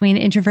over between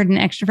introvert and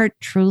extrovert,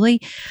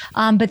 truly.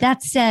 But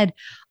that said,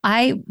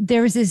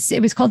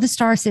 it was called the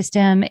STAR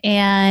system,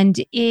 and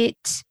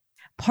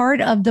part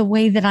of the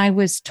way that I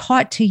was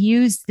taught to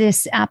use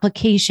this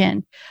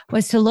application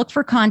was to look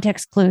for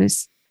context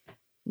clues,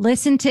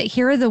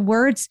 hear the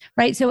words,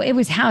 right? So it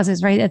was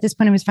houses, right? At this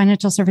point, it was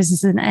financial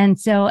services. And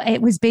so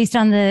it was based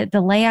on the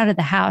layout of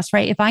the house,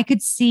 right? If I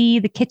could see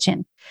the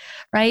kitchen,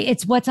 right?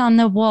 It's what's on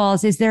the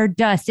walls. Is there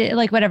dust?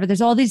 Whatever.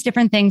 There's all these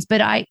different things,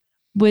 but I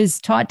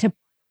was taught to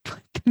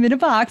put them in a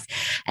box.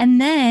 And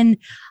then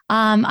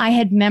I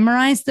had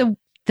memorized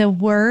the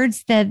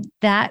words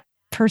that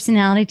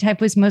personality type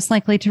was most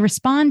likely to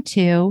respond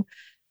to.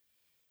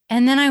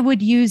 And then I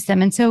would use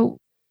them. And so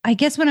I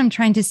guess what I'm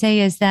trying to say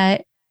is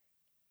that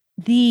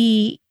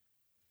the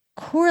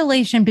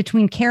correlation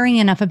between caring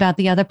enough about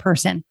the other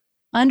person,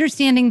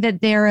 understanding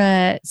that they're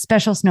a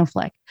special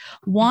snowflake,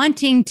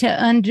 wanting to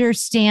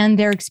understand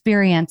their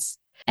experience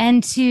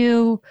and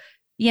to,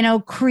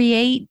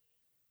 create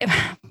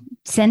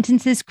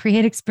sentences,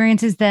 create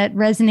experiences that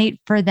resonate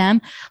for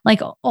them.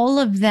 Like all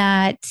of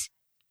that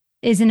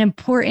is an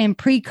important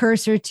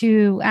precursor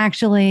to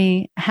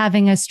actually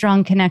having a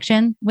strong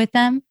connection with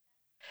them.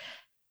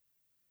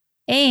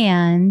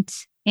 And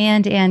I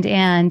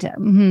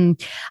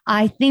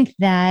think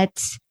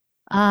that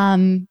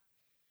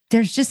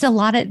there's a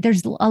lot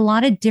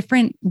of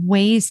different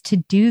ways to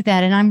do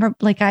that. And I'm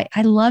like,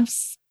 I love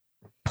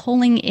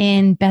pulling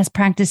in best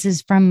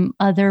practices from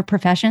other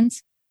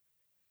professions.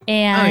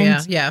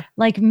 And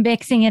like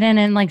mixing it in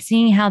and like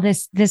seeing how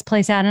this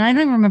plays out. And I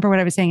don't even remember what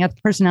I was saying about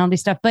the personality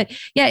stuff, but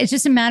yeah, it's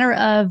just a matter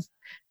of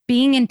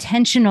being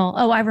intentional.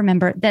 Oh, I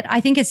remember that. I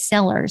think as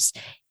sellers,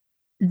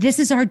 this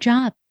is our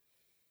job.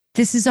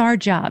 This is our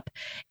job.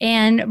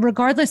 And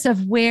regardless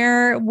of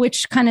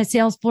which kind of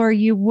sales floor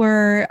you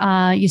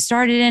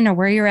started in or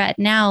where you're at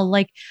now,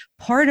 like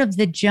part of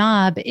the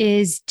job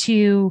is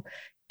to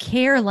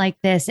care like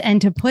this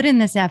and to put in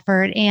this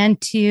effort and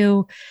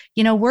to,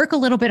 work a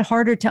little bit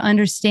harder to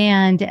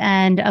understand.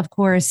 And of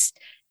course,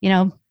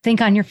 think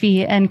on your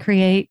feet and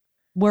create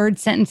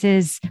words,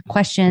 sentences,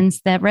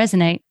 questions that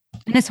resonate.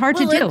 And it's hard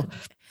to do.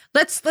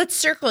 Let's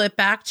circle it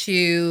back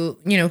to,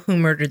 who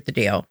murdered the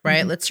deal, right?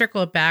 Mm-hmm. Let's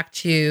circle it back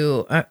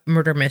to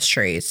murder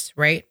mysteries,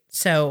 right?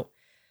 So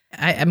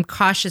I'm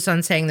cautious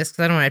on saying this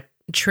because I don't want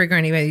to trigger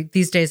anybody.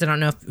 These days, I don't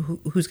know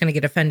who's going to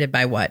get offended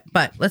by what,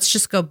 but let's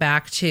just go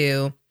back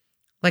to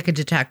like a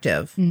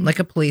detective, mm-hmm. like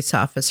a police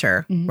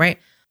officer, mm-hmm. right?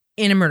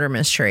 In a murder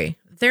mystery,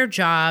 their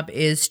job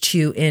is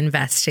to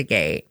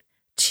investigate,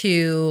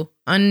 to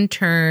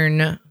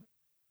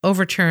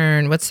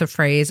overturn, what's the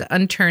phrase?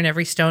 Unturn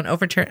every stone,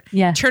 overturn,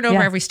 turn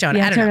over every stone.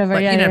 I don't know,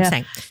 but you know what I'm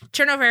saying?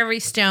 Turn over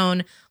every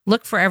stone,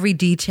 look for every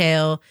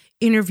detail,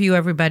 interview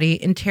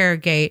everybody,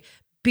 interrogate,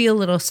 be a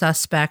little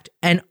suspect,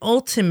 and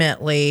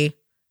ultimately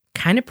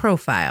kind of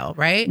profile,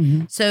 right?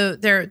 Mm-hmm. So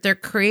they're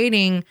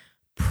creating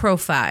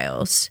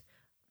profiles.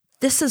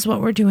 This is what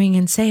we're doing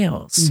in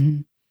sales.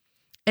 Mm-hmm.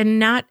 And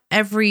not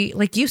every,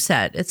 like you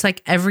said, it's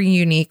like every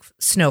unique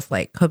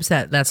snowflake. Hopes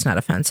that's not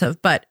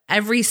offensive, but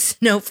every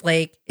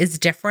snowflake is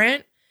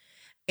different.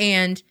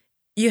 And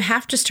you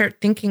have to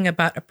start thinking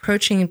about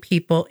approaching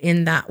people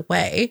in that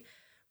way,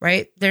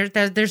 right?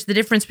 There's the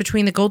difference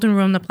between the golden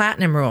rule and the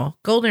platinum rule.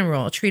 Golden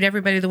rule, treat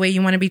everybody the way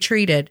you want to be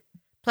treated.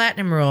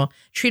 Platinum rule,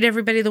 treat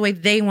everybody the way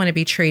they want to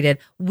be treated.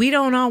 We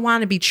don't all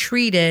want to be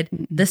treated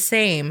the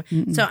same.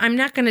 Mm-mm. So I'm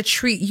not going to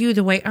treat you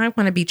the way I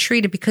want to be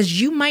treated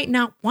because you might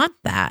not want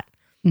that.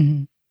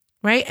 Mm-hmm.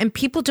 Right. And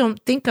people don't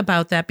think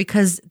about that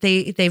because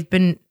they've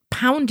been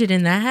pounded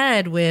in the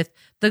head with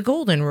the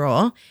golden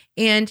rule.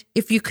 And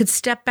if you could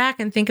step back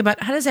and think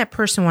about how does that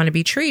person want to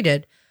be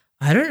treated?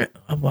 I don't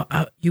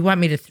know. You want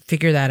me to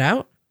figure that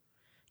out?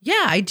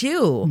 Yeah, I do.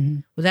 Mm-hmm.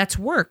 Well, that's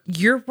work.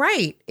 You're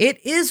right.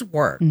 It is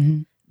work.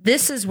 Mm-hmm.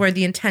 This is where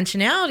the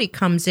intentionality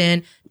comes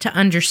in to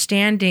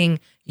understanding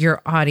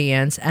your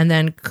audience and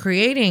then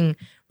creating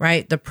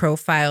right, the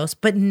profiles,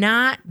 but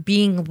not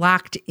being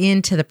locked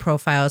into the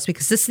profiles,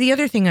 because this is the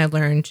other thing I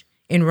learned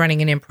in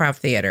running an improv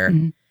theater.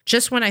 Mm-hmm.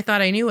 Just when I thought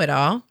I knew it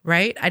all,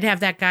 right, I'd have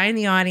that guy in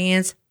the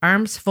audience,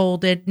 arms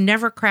folded,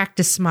 never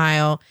cracked a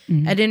smile.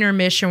 Mm-hmm. At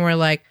intermission, we're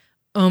like,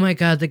 oh my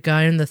God, the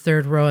guy in the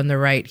third row on the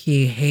right,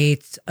 he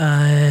hates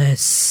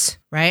us,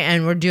 right?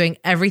 And we're doing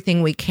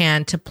everything we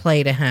can to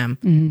play to him.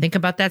 Mm-hmm. Think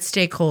about that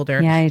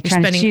stakeholder. Yeah, you're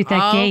trying to shoot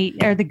that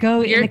gate or the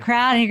goat in the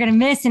crowd, and you're going to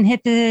miss and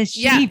hit the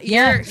sheep.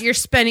 Yeah, you're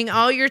spending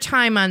all your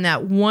time on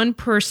that one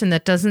person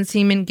that doesn't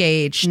seem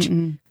engaged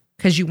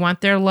because you want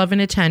their love and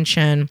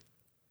attention,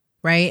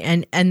 right?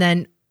 And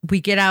then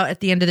we get out at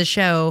the end of the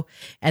show,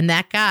 and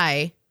that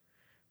guy,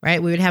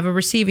 right, we would have a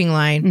receiving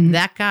line. Mm-hmm.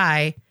 That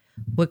guy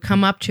would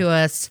come up to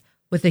us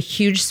with a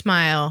huge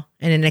smile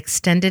and an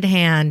extended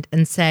hand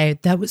and say,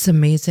 that was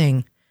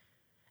amazing.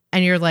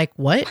 And you're like,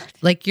 what?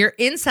 Like your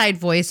inside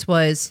voice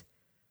was,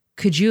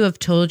 could you have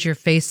told your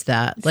face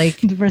that? Like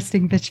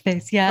resting bitch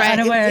face. Yeah. Right.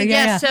 Unaware.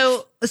 Yeah.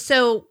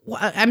 So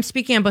I'm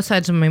speaking on both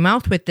sides of my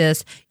mouth with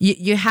this.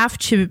 You have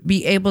to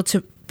be able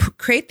to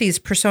create these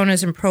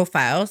personas and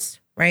profiles,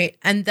 right?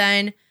 And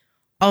then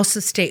also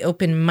stay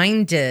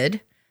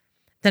open-minded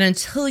that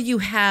until you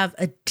have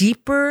a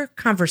deeper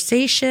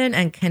conversation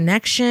and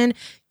connection,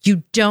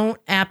 you don't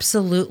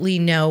absolutely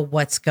know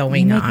what's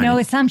going on. No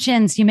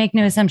assumptions. You make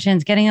no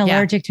assumptions. Getting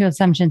allergic to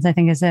assumptions, I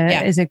think, is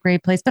a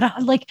great place.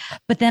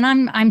 But then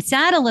I'm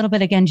sad a little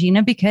bit again,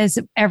 Gina, because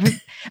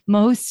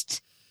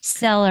most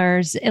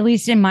sellers, at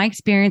least in my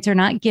experience, are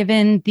not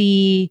given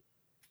the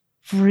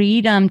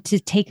freedom to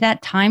take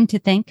that time to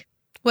think.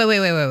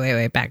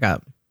 Wait. Back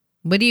up.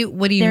 What do you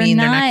mean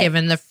they're not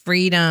given the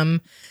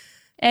freedom?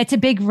 It's a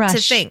big rush to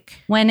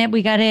think. When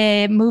we got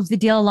to move the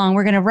deal along,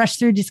 we're going to rush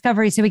through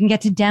discovery so we can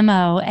get to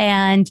demo.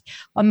 And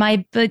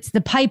it's the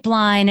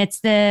pipeline.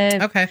 It's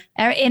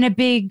in a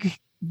big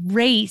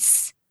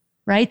race,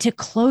 right, to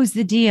close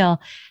the deal.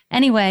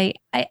 Anyway,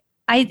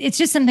 it's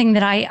just something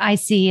that I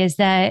see is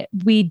that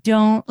we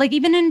don't like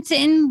even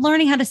in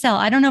learning how to sell.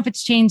 I don't know if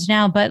it's changed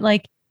now, but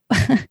like,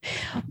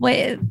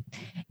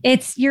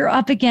 you're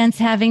up against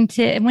having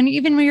to when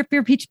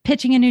you're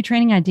pitching a new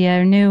training idea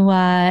or new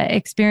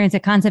experience, a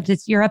concept,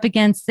 you're up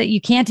against that.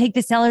 You can't take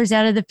the sellers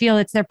out of the field.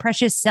 It's their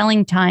precious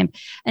selling time.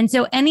 And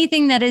so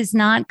anything that is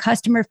not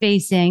customer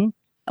facing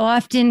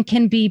often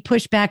can be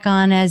pushed back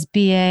on as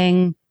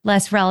being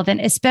less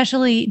relevant,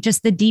 especially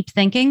just the deep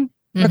thinking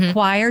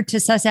required to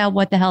suss out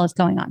what the hell is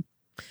going on.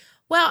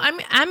 Well,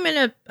 I'm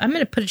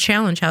gonna put a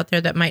challenge out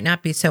there that might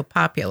not be so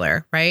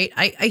popular, right?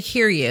 I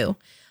hear you.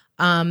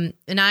 And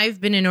I've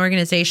been in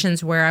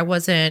organizations where I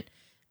wasn't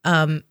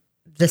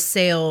the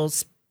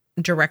sales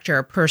director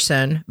or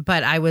person,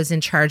 but I was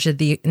in charge of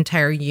the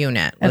entire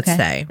unit, let's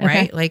say,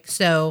 right? Okay. Like,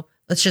 so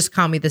let's just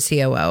call me the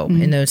COO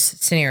in those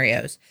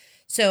scenarios.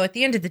 So at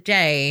the end of the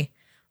day,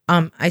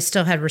 I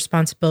still had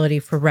responsibility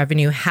for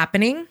revenue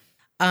happening.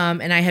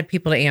 And I had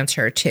people to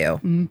answer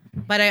to,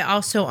 but I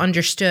also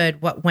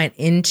understood what went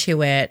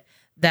into it,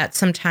 that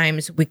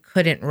sometimes we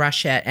couldn't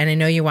rush it. And I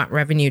know you want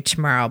revenue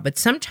tomorrow, but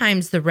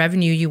sometimes the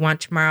revenue you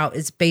want tomorrow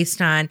is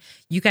based on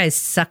you guys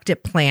sucked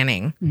at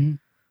planning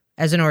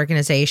as an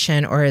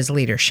organization or as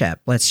leadership,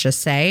 let's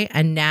just say.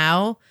 And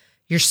now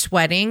you're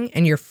sweating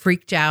and you're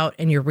freaked out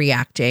and you're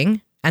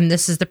reacting. And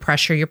this is the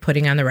pressure you're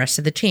putting on the rest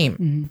of the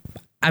team.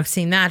 I've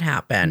seen that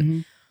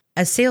happen.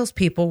 As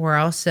salespeople, we're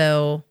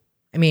also,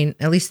 I mean,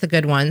 at least the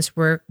good ones,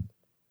 we're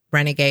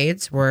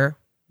renegades, we're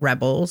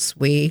rebels.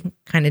 We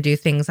kind of do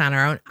things on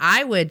our own.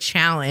 I would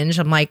challenge,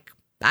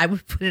 I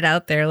would put it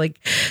out there, like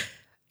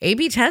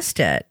A/B test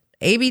it.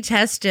 A/B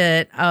test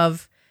it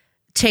of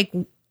take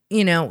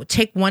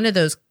one of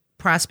those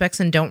prospects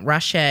and don't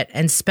rush it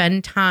and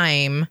spend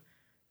time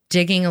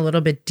digging a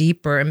little bit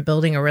deeper and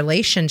building a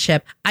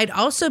relationship. I'd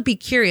also be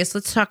curious.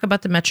 Let's talk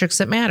about the metrics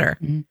that matter.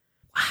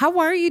 How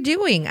are you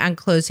doing on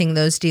closing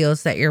those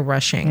deals that you're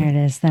rushing? There it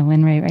is, the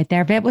win rate right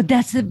there.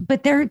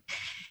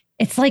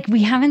 It's like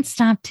we haven't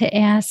stopped to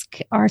ask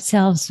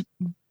ourselves,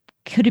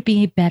 could it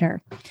be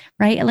better?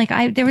 Right?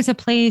 Like there was a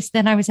place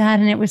that I was at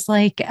and it was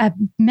like a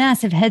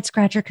massive head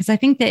scratcher because I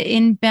think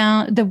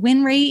the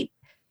win rate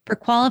for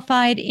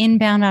qualified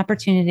inbound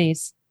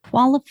opportunities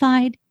was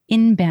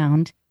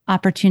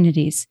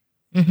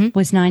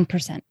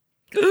 9%.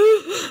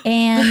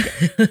 And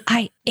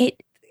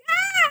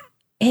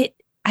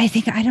I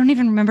think, I don't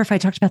even remember if I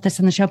talked about this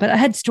on the show, but I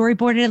had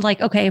storyboarded like,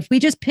 okay, if we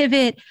just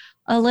pivot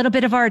a little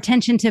bit of our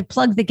attention to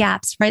plug the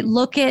gaps, right?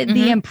 Look at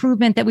the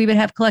improvement that we would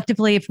have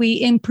collectively if we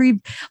improve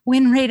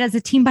win rate as a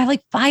team by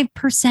like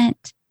 5%.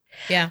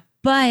 Yeah.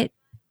 But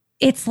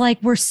it's like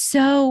we're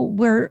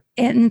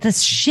in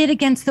this shit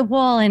against the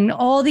wall and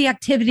all the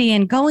activity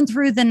and going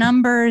through the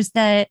numbers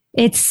that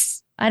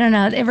I don't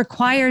know, it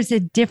requires a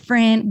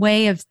different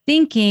way of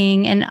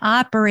thinking and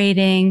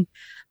operating.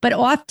 But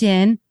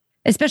often,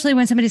 especially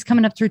when somebody's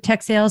coming up through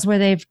tech sales where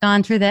they've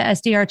gone through the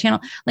SDR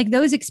channel, like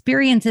those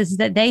experiences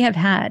that they have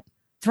had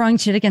throwing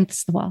shit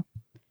against the wall,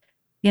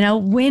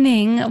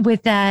 winning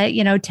with that,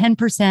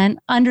 10%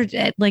 under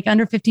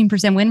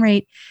 15% win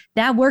rate,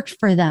 that worked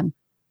for them.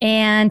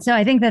 And so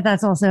I think that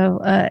that's also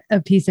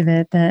a piece of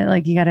it that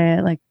like you got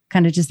to like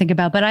kind of just think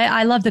about. But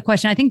I love the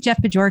question. I think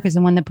Jeff Bajork is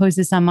the one that posed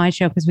this on my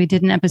show because we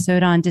did an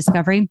episode on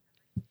discovery.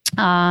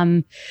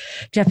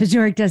 Jeff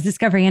Bajork does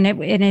discovery, and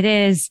it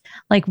is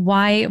like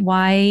why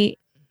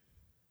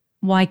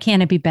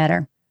can't it be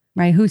better,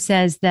 right? Who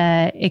says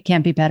that it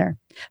can't be better?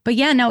 But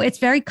yeah, no, it's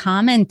very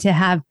common to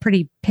have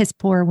pretty piss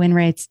poor win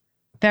rates.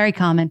 Very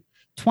common.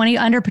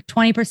 Under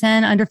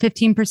 20%, under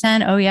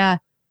 15%. Oh yeah.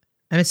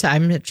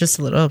 I'm just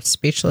a little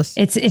speechless.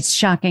 It's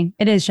shocking.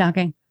 It is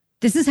shocking.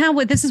 This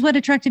is what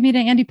attracted me to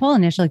Andy Pohl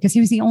initially, because he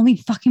was the only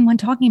fucking one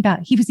talking about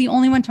it. He was the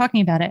only one talking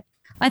about it.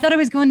 I thought I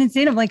was going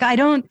insane. I'm like,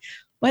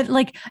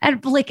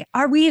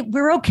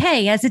 we're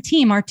okay as a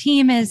team. Our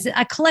team is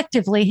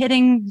collectively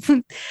hitting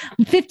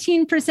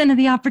 15% of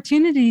the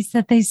opportunities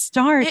that they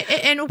start.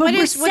 And but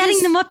we're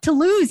setting them up to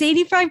lose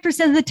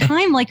 85% of the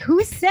time. Like,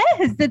 who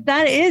says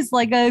that is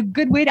like a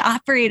good way to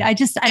operate? I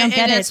don't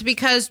get it.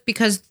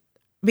 It's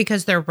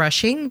because they're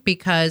rushing,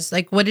 because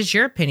like, what is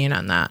your opinion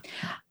on that?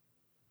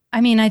 I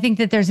mean, I think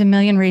that there's a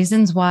million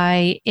reasons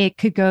why it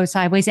could go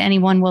sideways.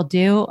 Anyone will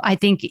do. I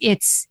think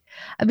it's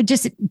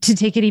just to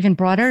take it even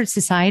broader,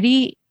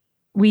 society,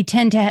 we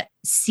tend to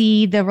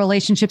see the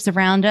relationships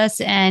around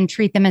us and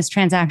treat them as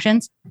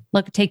transactions.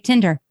 Look, take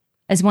Tinder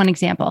as one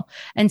example.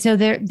 And so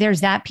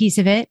there's that piece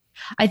of it.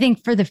 I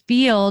think for the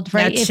field,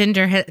 right? Yeah,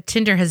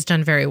 Tinder has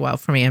done very well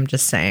for me. I'm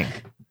just saying.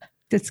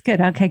 That's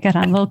good. Okay, good.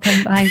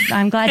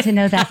 I'm glad to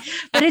know that.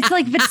 But it's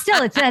like, but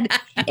still, it's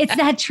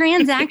that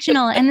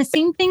transactional. And the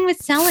same thing with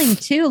selling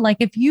too. Like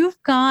if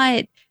you've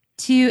got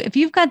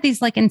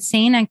these like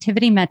insane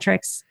activity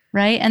metrics,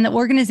 right? And the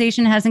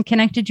organization hasn't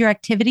connected your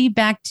activity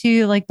back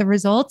to like the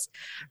results,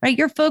 right?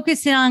 You're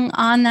focusing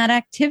on that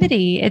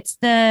activity. It's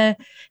the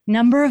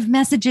number of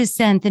messages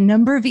sent, the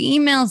number of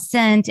emails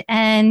sent.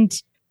 And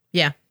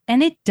yeah.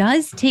 And it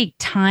does take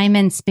time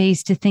and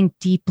space to think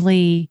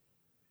deeply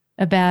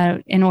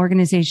about an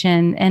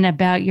organization and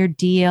about your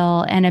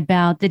deal and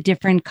about the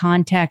different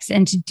contexts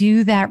and to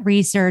do that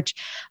research.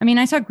 I mean,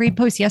 I saw a great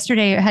post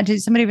yesterday.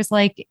 Somebody was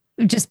like,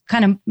 just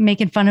kind of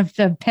making fun of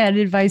the bad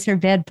advice or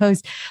bad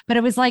post, but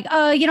it was like,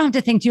 oh, you don't have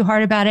to think too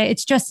hard about it.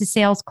 It's just a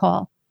sales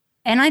call.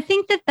 And I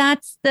think that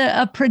that's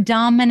a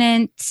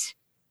predominant,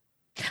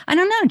 I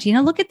don't know,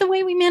 Gina, look at the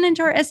way we manage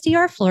our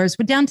SDR floors.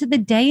 We're down to the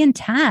day and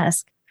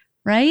task,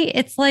 right?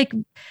 It's like,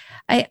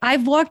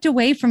 I've walked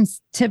away from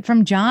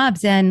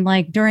jobs and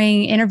like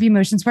during interview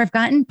motions where I've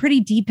gotten pretty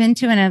deep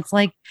into it. And it's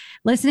like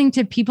listening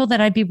to people that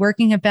I'd be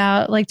working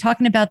about, like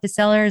talking about the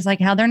sellers,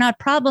 like how they're not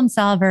problem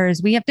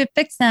solvers. We have to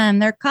fix them.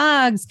 They're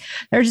cogs.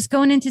 They're just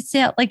going into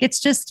sale. Like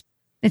it's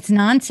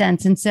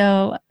nonsense. And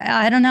so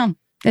I don't know.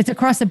 It's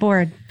across the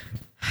board.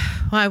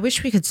 Well, I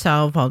wish we could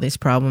solve all these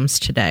problems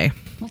today.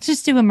 Let's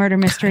just do a murder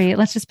mystery.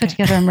 Let's just put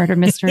together a murder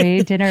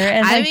mystery dinner.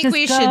 And I think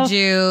we should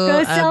do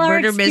a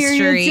murder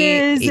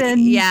mystery.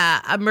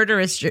 A murder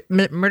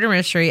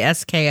mystery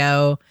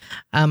SKO.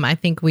 I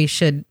think we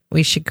should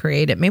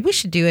create it. Maybe we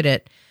should do it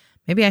at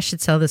Maybe I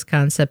should sell this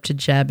concept to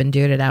Jeb and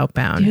do it at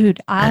Outbound. Dude,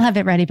 I'll have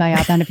it ready by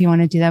Outbound if you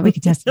want to do that. We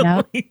can test it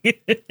out.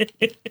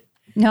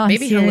 No,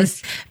 maybe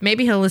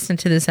he'll listen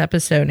to this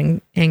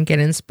episode and get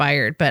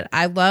inspired. But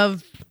I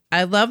love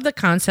the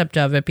concept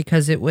of it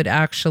because it would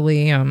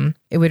actually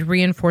it would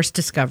reinforce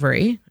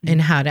discovery in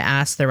how to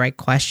ask the right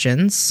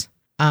questions,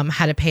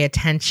 how to pay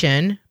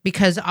attention,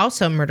 because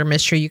also murder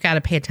mystery, you got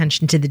to pay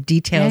attention to the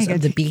details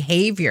of the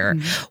behavior.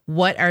 Mm-hmm.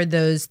 What are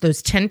those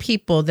 10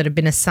 people that have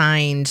been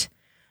assigned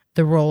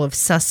the role of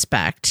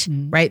suspect,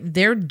 right?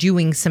 They're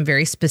doing some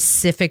very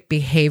specific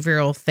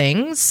behavioral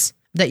things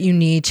that you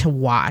need to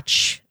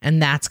watch,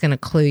 and that's going to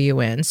clue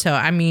you in. So,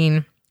 I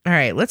mean, all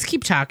right, let's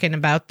keep talking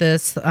about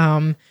this.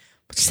 We'll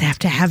just have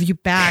to have you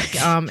back.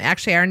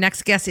 Actually, our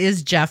next guest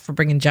is Jeff. We're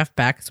bringing Jeff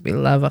back because we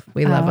love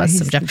us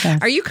some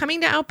Jeff. Are you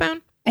coming to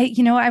Outbound?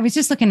 I was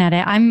just looking at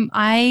it.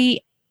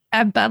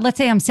 Let's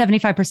say I'm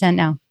 75%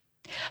 now.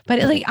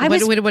 But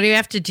what do you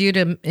have to do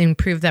to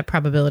improve that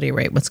probability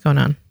rate? What's going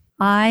on?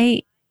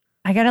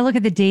 I got to look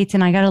at the dates,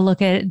 and I got to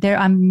look at there.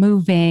 I'm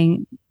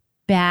moving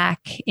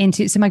back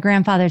into, so my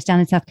grandfather's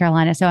down in South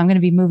Carolina. So I'm going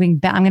to be moving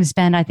back. I'm going to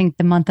spend, I think,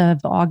 the month of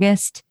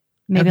August,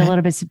 maybe a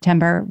little bit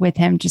September with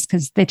him, just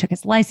because they took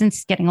his license,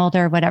 he's getting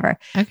older, whatever.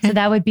 Okay. So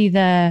that would be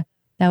the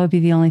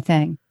only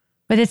thing.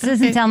 But it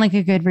doesn't sound like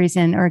a good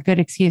reason or a good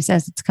excuse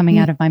as it's coming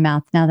out of my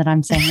mouth now that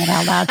I'm saying it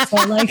out loud. So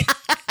like,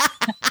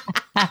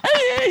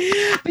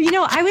 but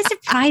I was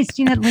surprised,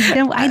 when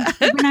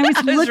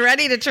I was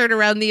ready to turn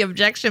around the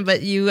objection,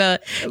 but you did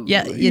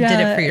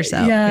it for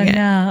yourself. Yeah, okay.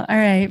 No. All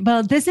right.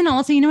 Well, this, and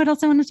also, what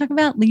else I want to talk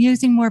about?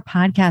 Using more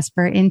podcasts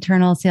for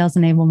internal sales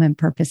enablement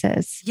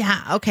purposes.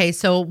 Yeah. Okay.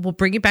 So we'll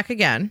bring you back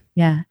again.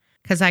 Yeah.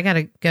 Because I got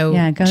to go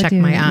check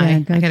my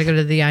eye. I got to go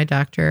to the eye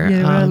doctor.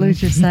 You don't want to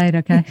lose your sight.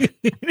 Okay.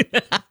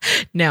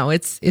 No,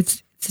 it's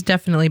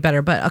definitely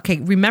better. But okay,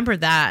 remember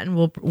that, and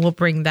we'll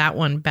bring that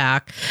one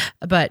back.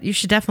 But you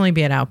should definitely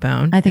be at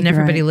Outbound. I think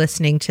everybody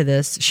listening to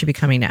this should be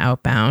coming to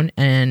Outbound.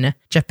 And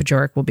Jeff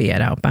Bajorek will be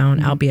at Outbound.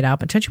 Mm-hmm. I'll be at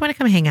Outbound. Don't you want to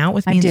come hang out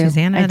with me and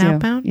Susanna at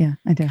Outbound? Yeah,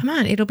 I do. Come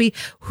on, it'll be,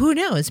 who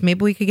knows?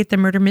 Maybe we could get the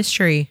murder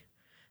mystery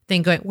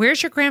thing going.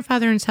 Where's your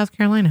grandfather in South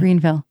Carolina?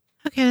 Greenville.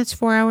 Okay, that's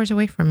 4 hours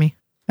away from me.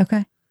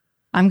 Okay.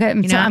 I'm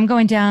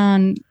going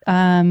down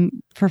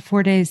for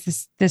 4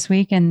 days this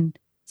week, and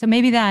so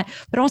maybe that.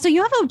 But also,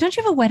 don't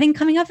you have a wedding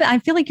coming up? I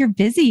feel like you're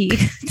busy.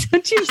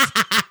 Don't you?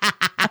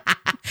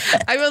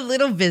 I'm a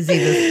little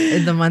busy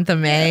in the month of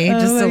May.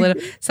 Just a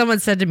little. Someone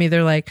said to me,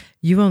 they're like,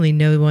 "You only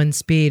know one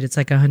speed. It's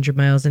like 100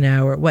 miles an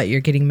hour. What?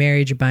 You're getting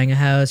married. You're buying a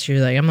house.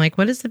 You're like, I'm like,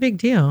 what is the big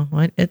deal?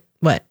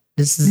 What?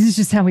 This is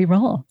just how we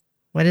roll.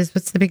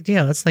 What's the big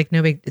deal? It's like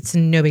no big,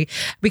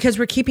 because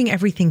we're keeping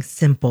everything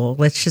simple.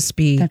 Let's just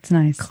be That's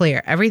nice.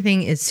 Clear.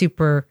 Everything is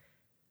super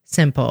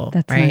simple,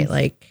 That's right? Nice.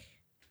 Like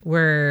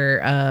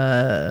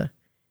our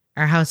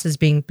house is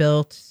being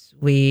built.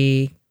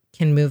 We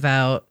can move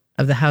out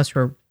of the house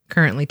we're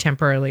currently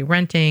temporarily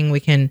renting.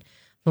 The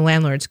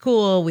landlord's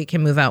cool. We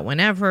can move out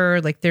whenever.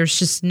 Like there's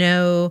just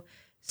no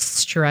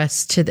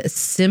stress to the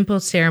simple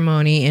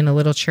ceremony in a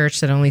little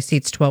church that only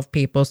seats 12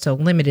 people. So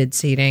limited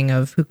seating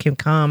of who can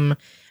come.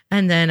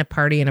 And then a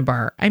party in a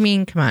bar. I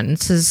mean, come on.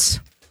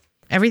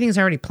 Everything's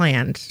already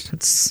planned.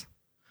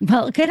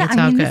 Good.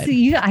 Good.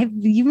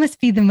 You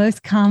must be the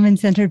most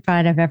common-centered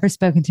bride I've ever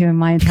spoken to in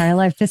my entire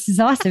life. This is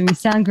awesome. You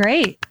sound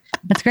great.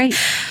 That's great.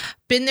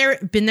 Been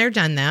there,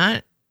 done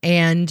that.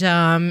 And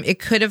it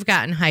could have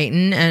gotten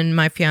heightened. And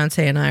my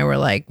fiance and I were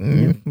like,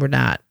 we're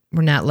not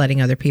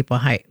letting other people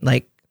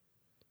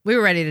we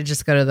were ready to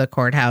just go to the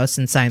courthouse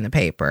and sign the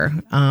paper.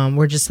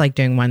 We're just like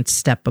doing one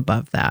step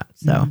above that.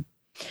 So.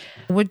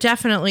 We're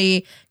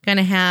definitely going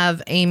to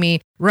have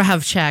Amy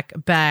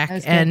Ravchak back.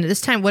 And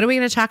this time, what are we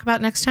going to talk about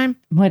next time?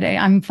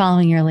 I'm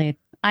following your lead.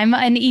 I'm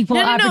an equal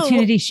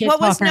opportunity shit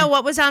talker.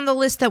 What was on the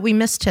list that we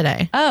missed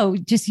today? Oh,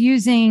 just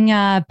using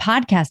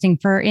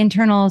podcasting for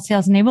internal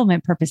sales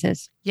enablement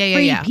purposes.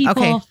 Free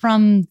people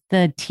from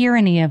the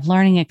tyranny of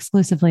learning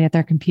exclusively at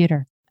their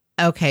computer.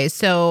 Okay,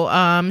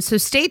 so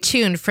stay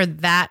tuned for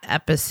that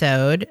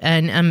episode.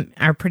 And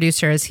our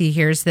producer, as he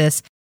hears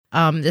this,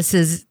 this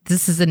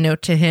is a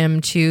note to him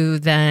to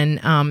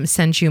then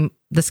send you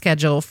the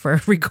schedule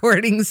for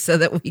recordings so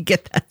that we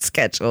get that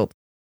scheduled.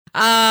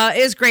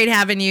 It was great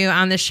having you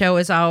on the show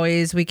as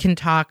always. We can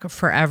talk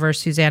forever.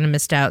 Susanna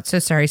missed out. So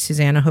sorry,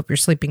 Susanna. Hope you're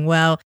sleeping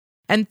well.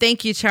 And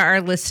thank you to our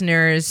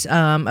listeners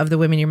of The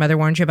Women Your Mother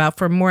Warned You About.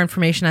 For more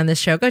information on this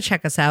show, go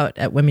check us out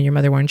at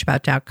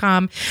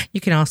womenyourmotherwarnedyouabout.com. You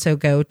can also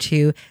go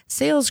to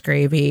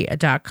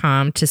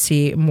salesgravy.com to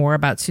see more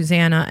about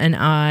Susanna and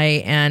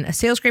I. And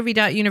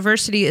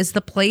salesgravy.university is the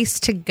place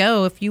to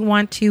go if you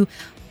want to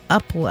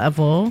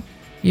up-level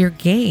your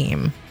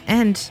game.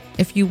 And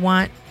if you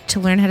want to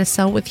learn how to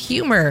sell with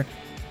humor,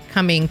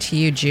 coming to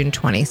you June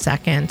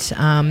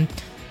 22nd.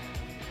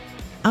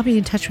 I'll be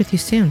in touch with you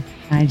soon.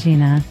 Bye,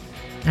 Gina.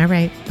 All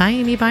right. Bye,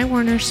 Amy. Bye,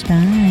 Warners.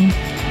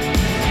 Bye.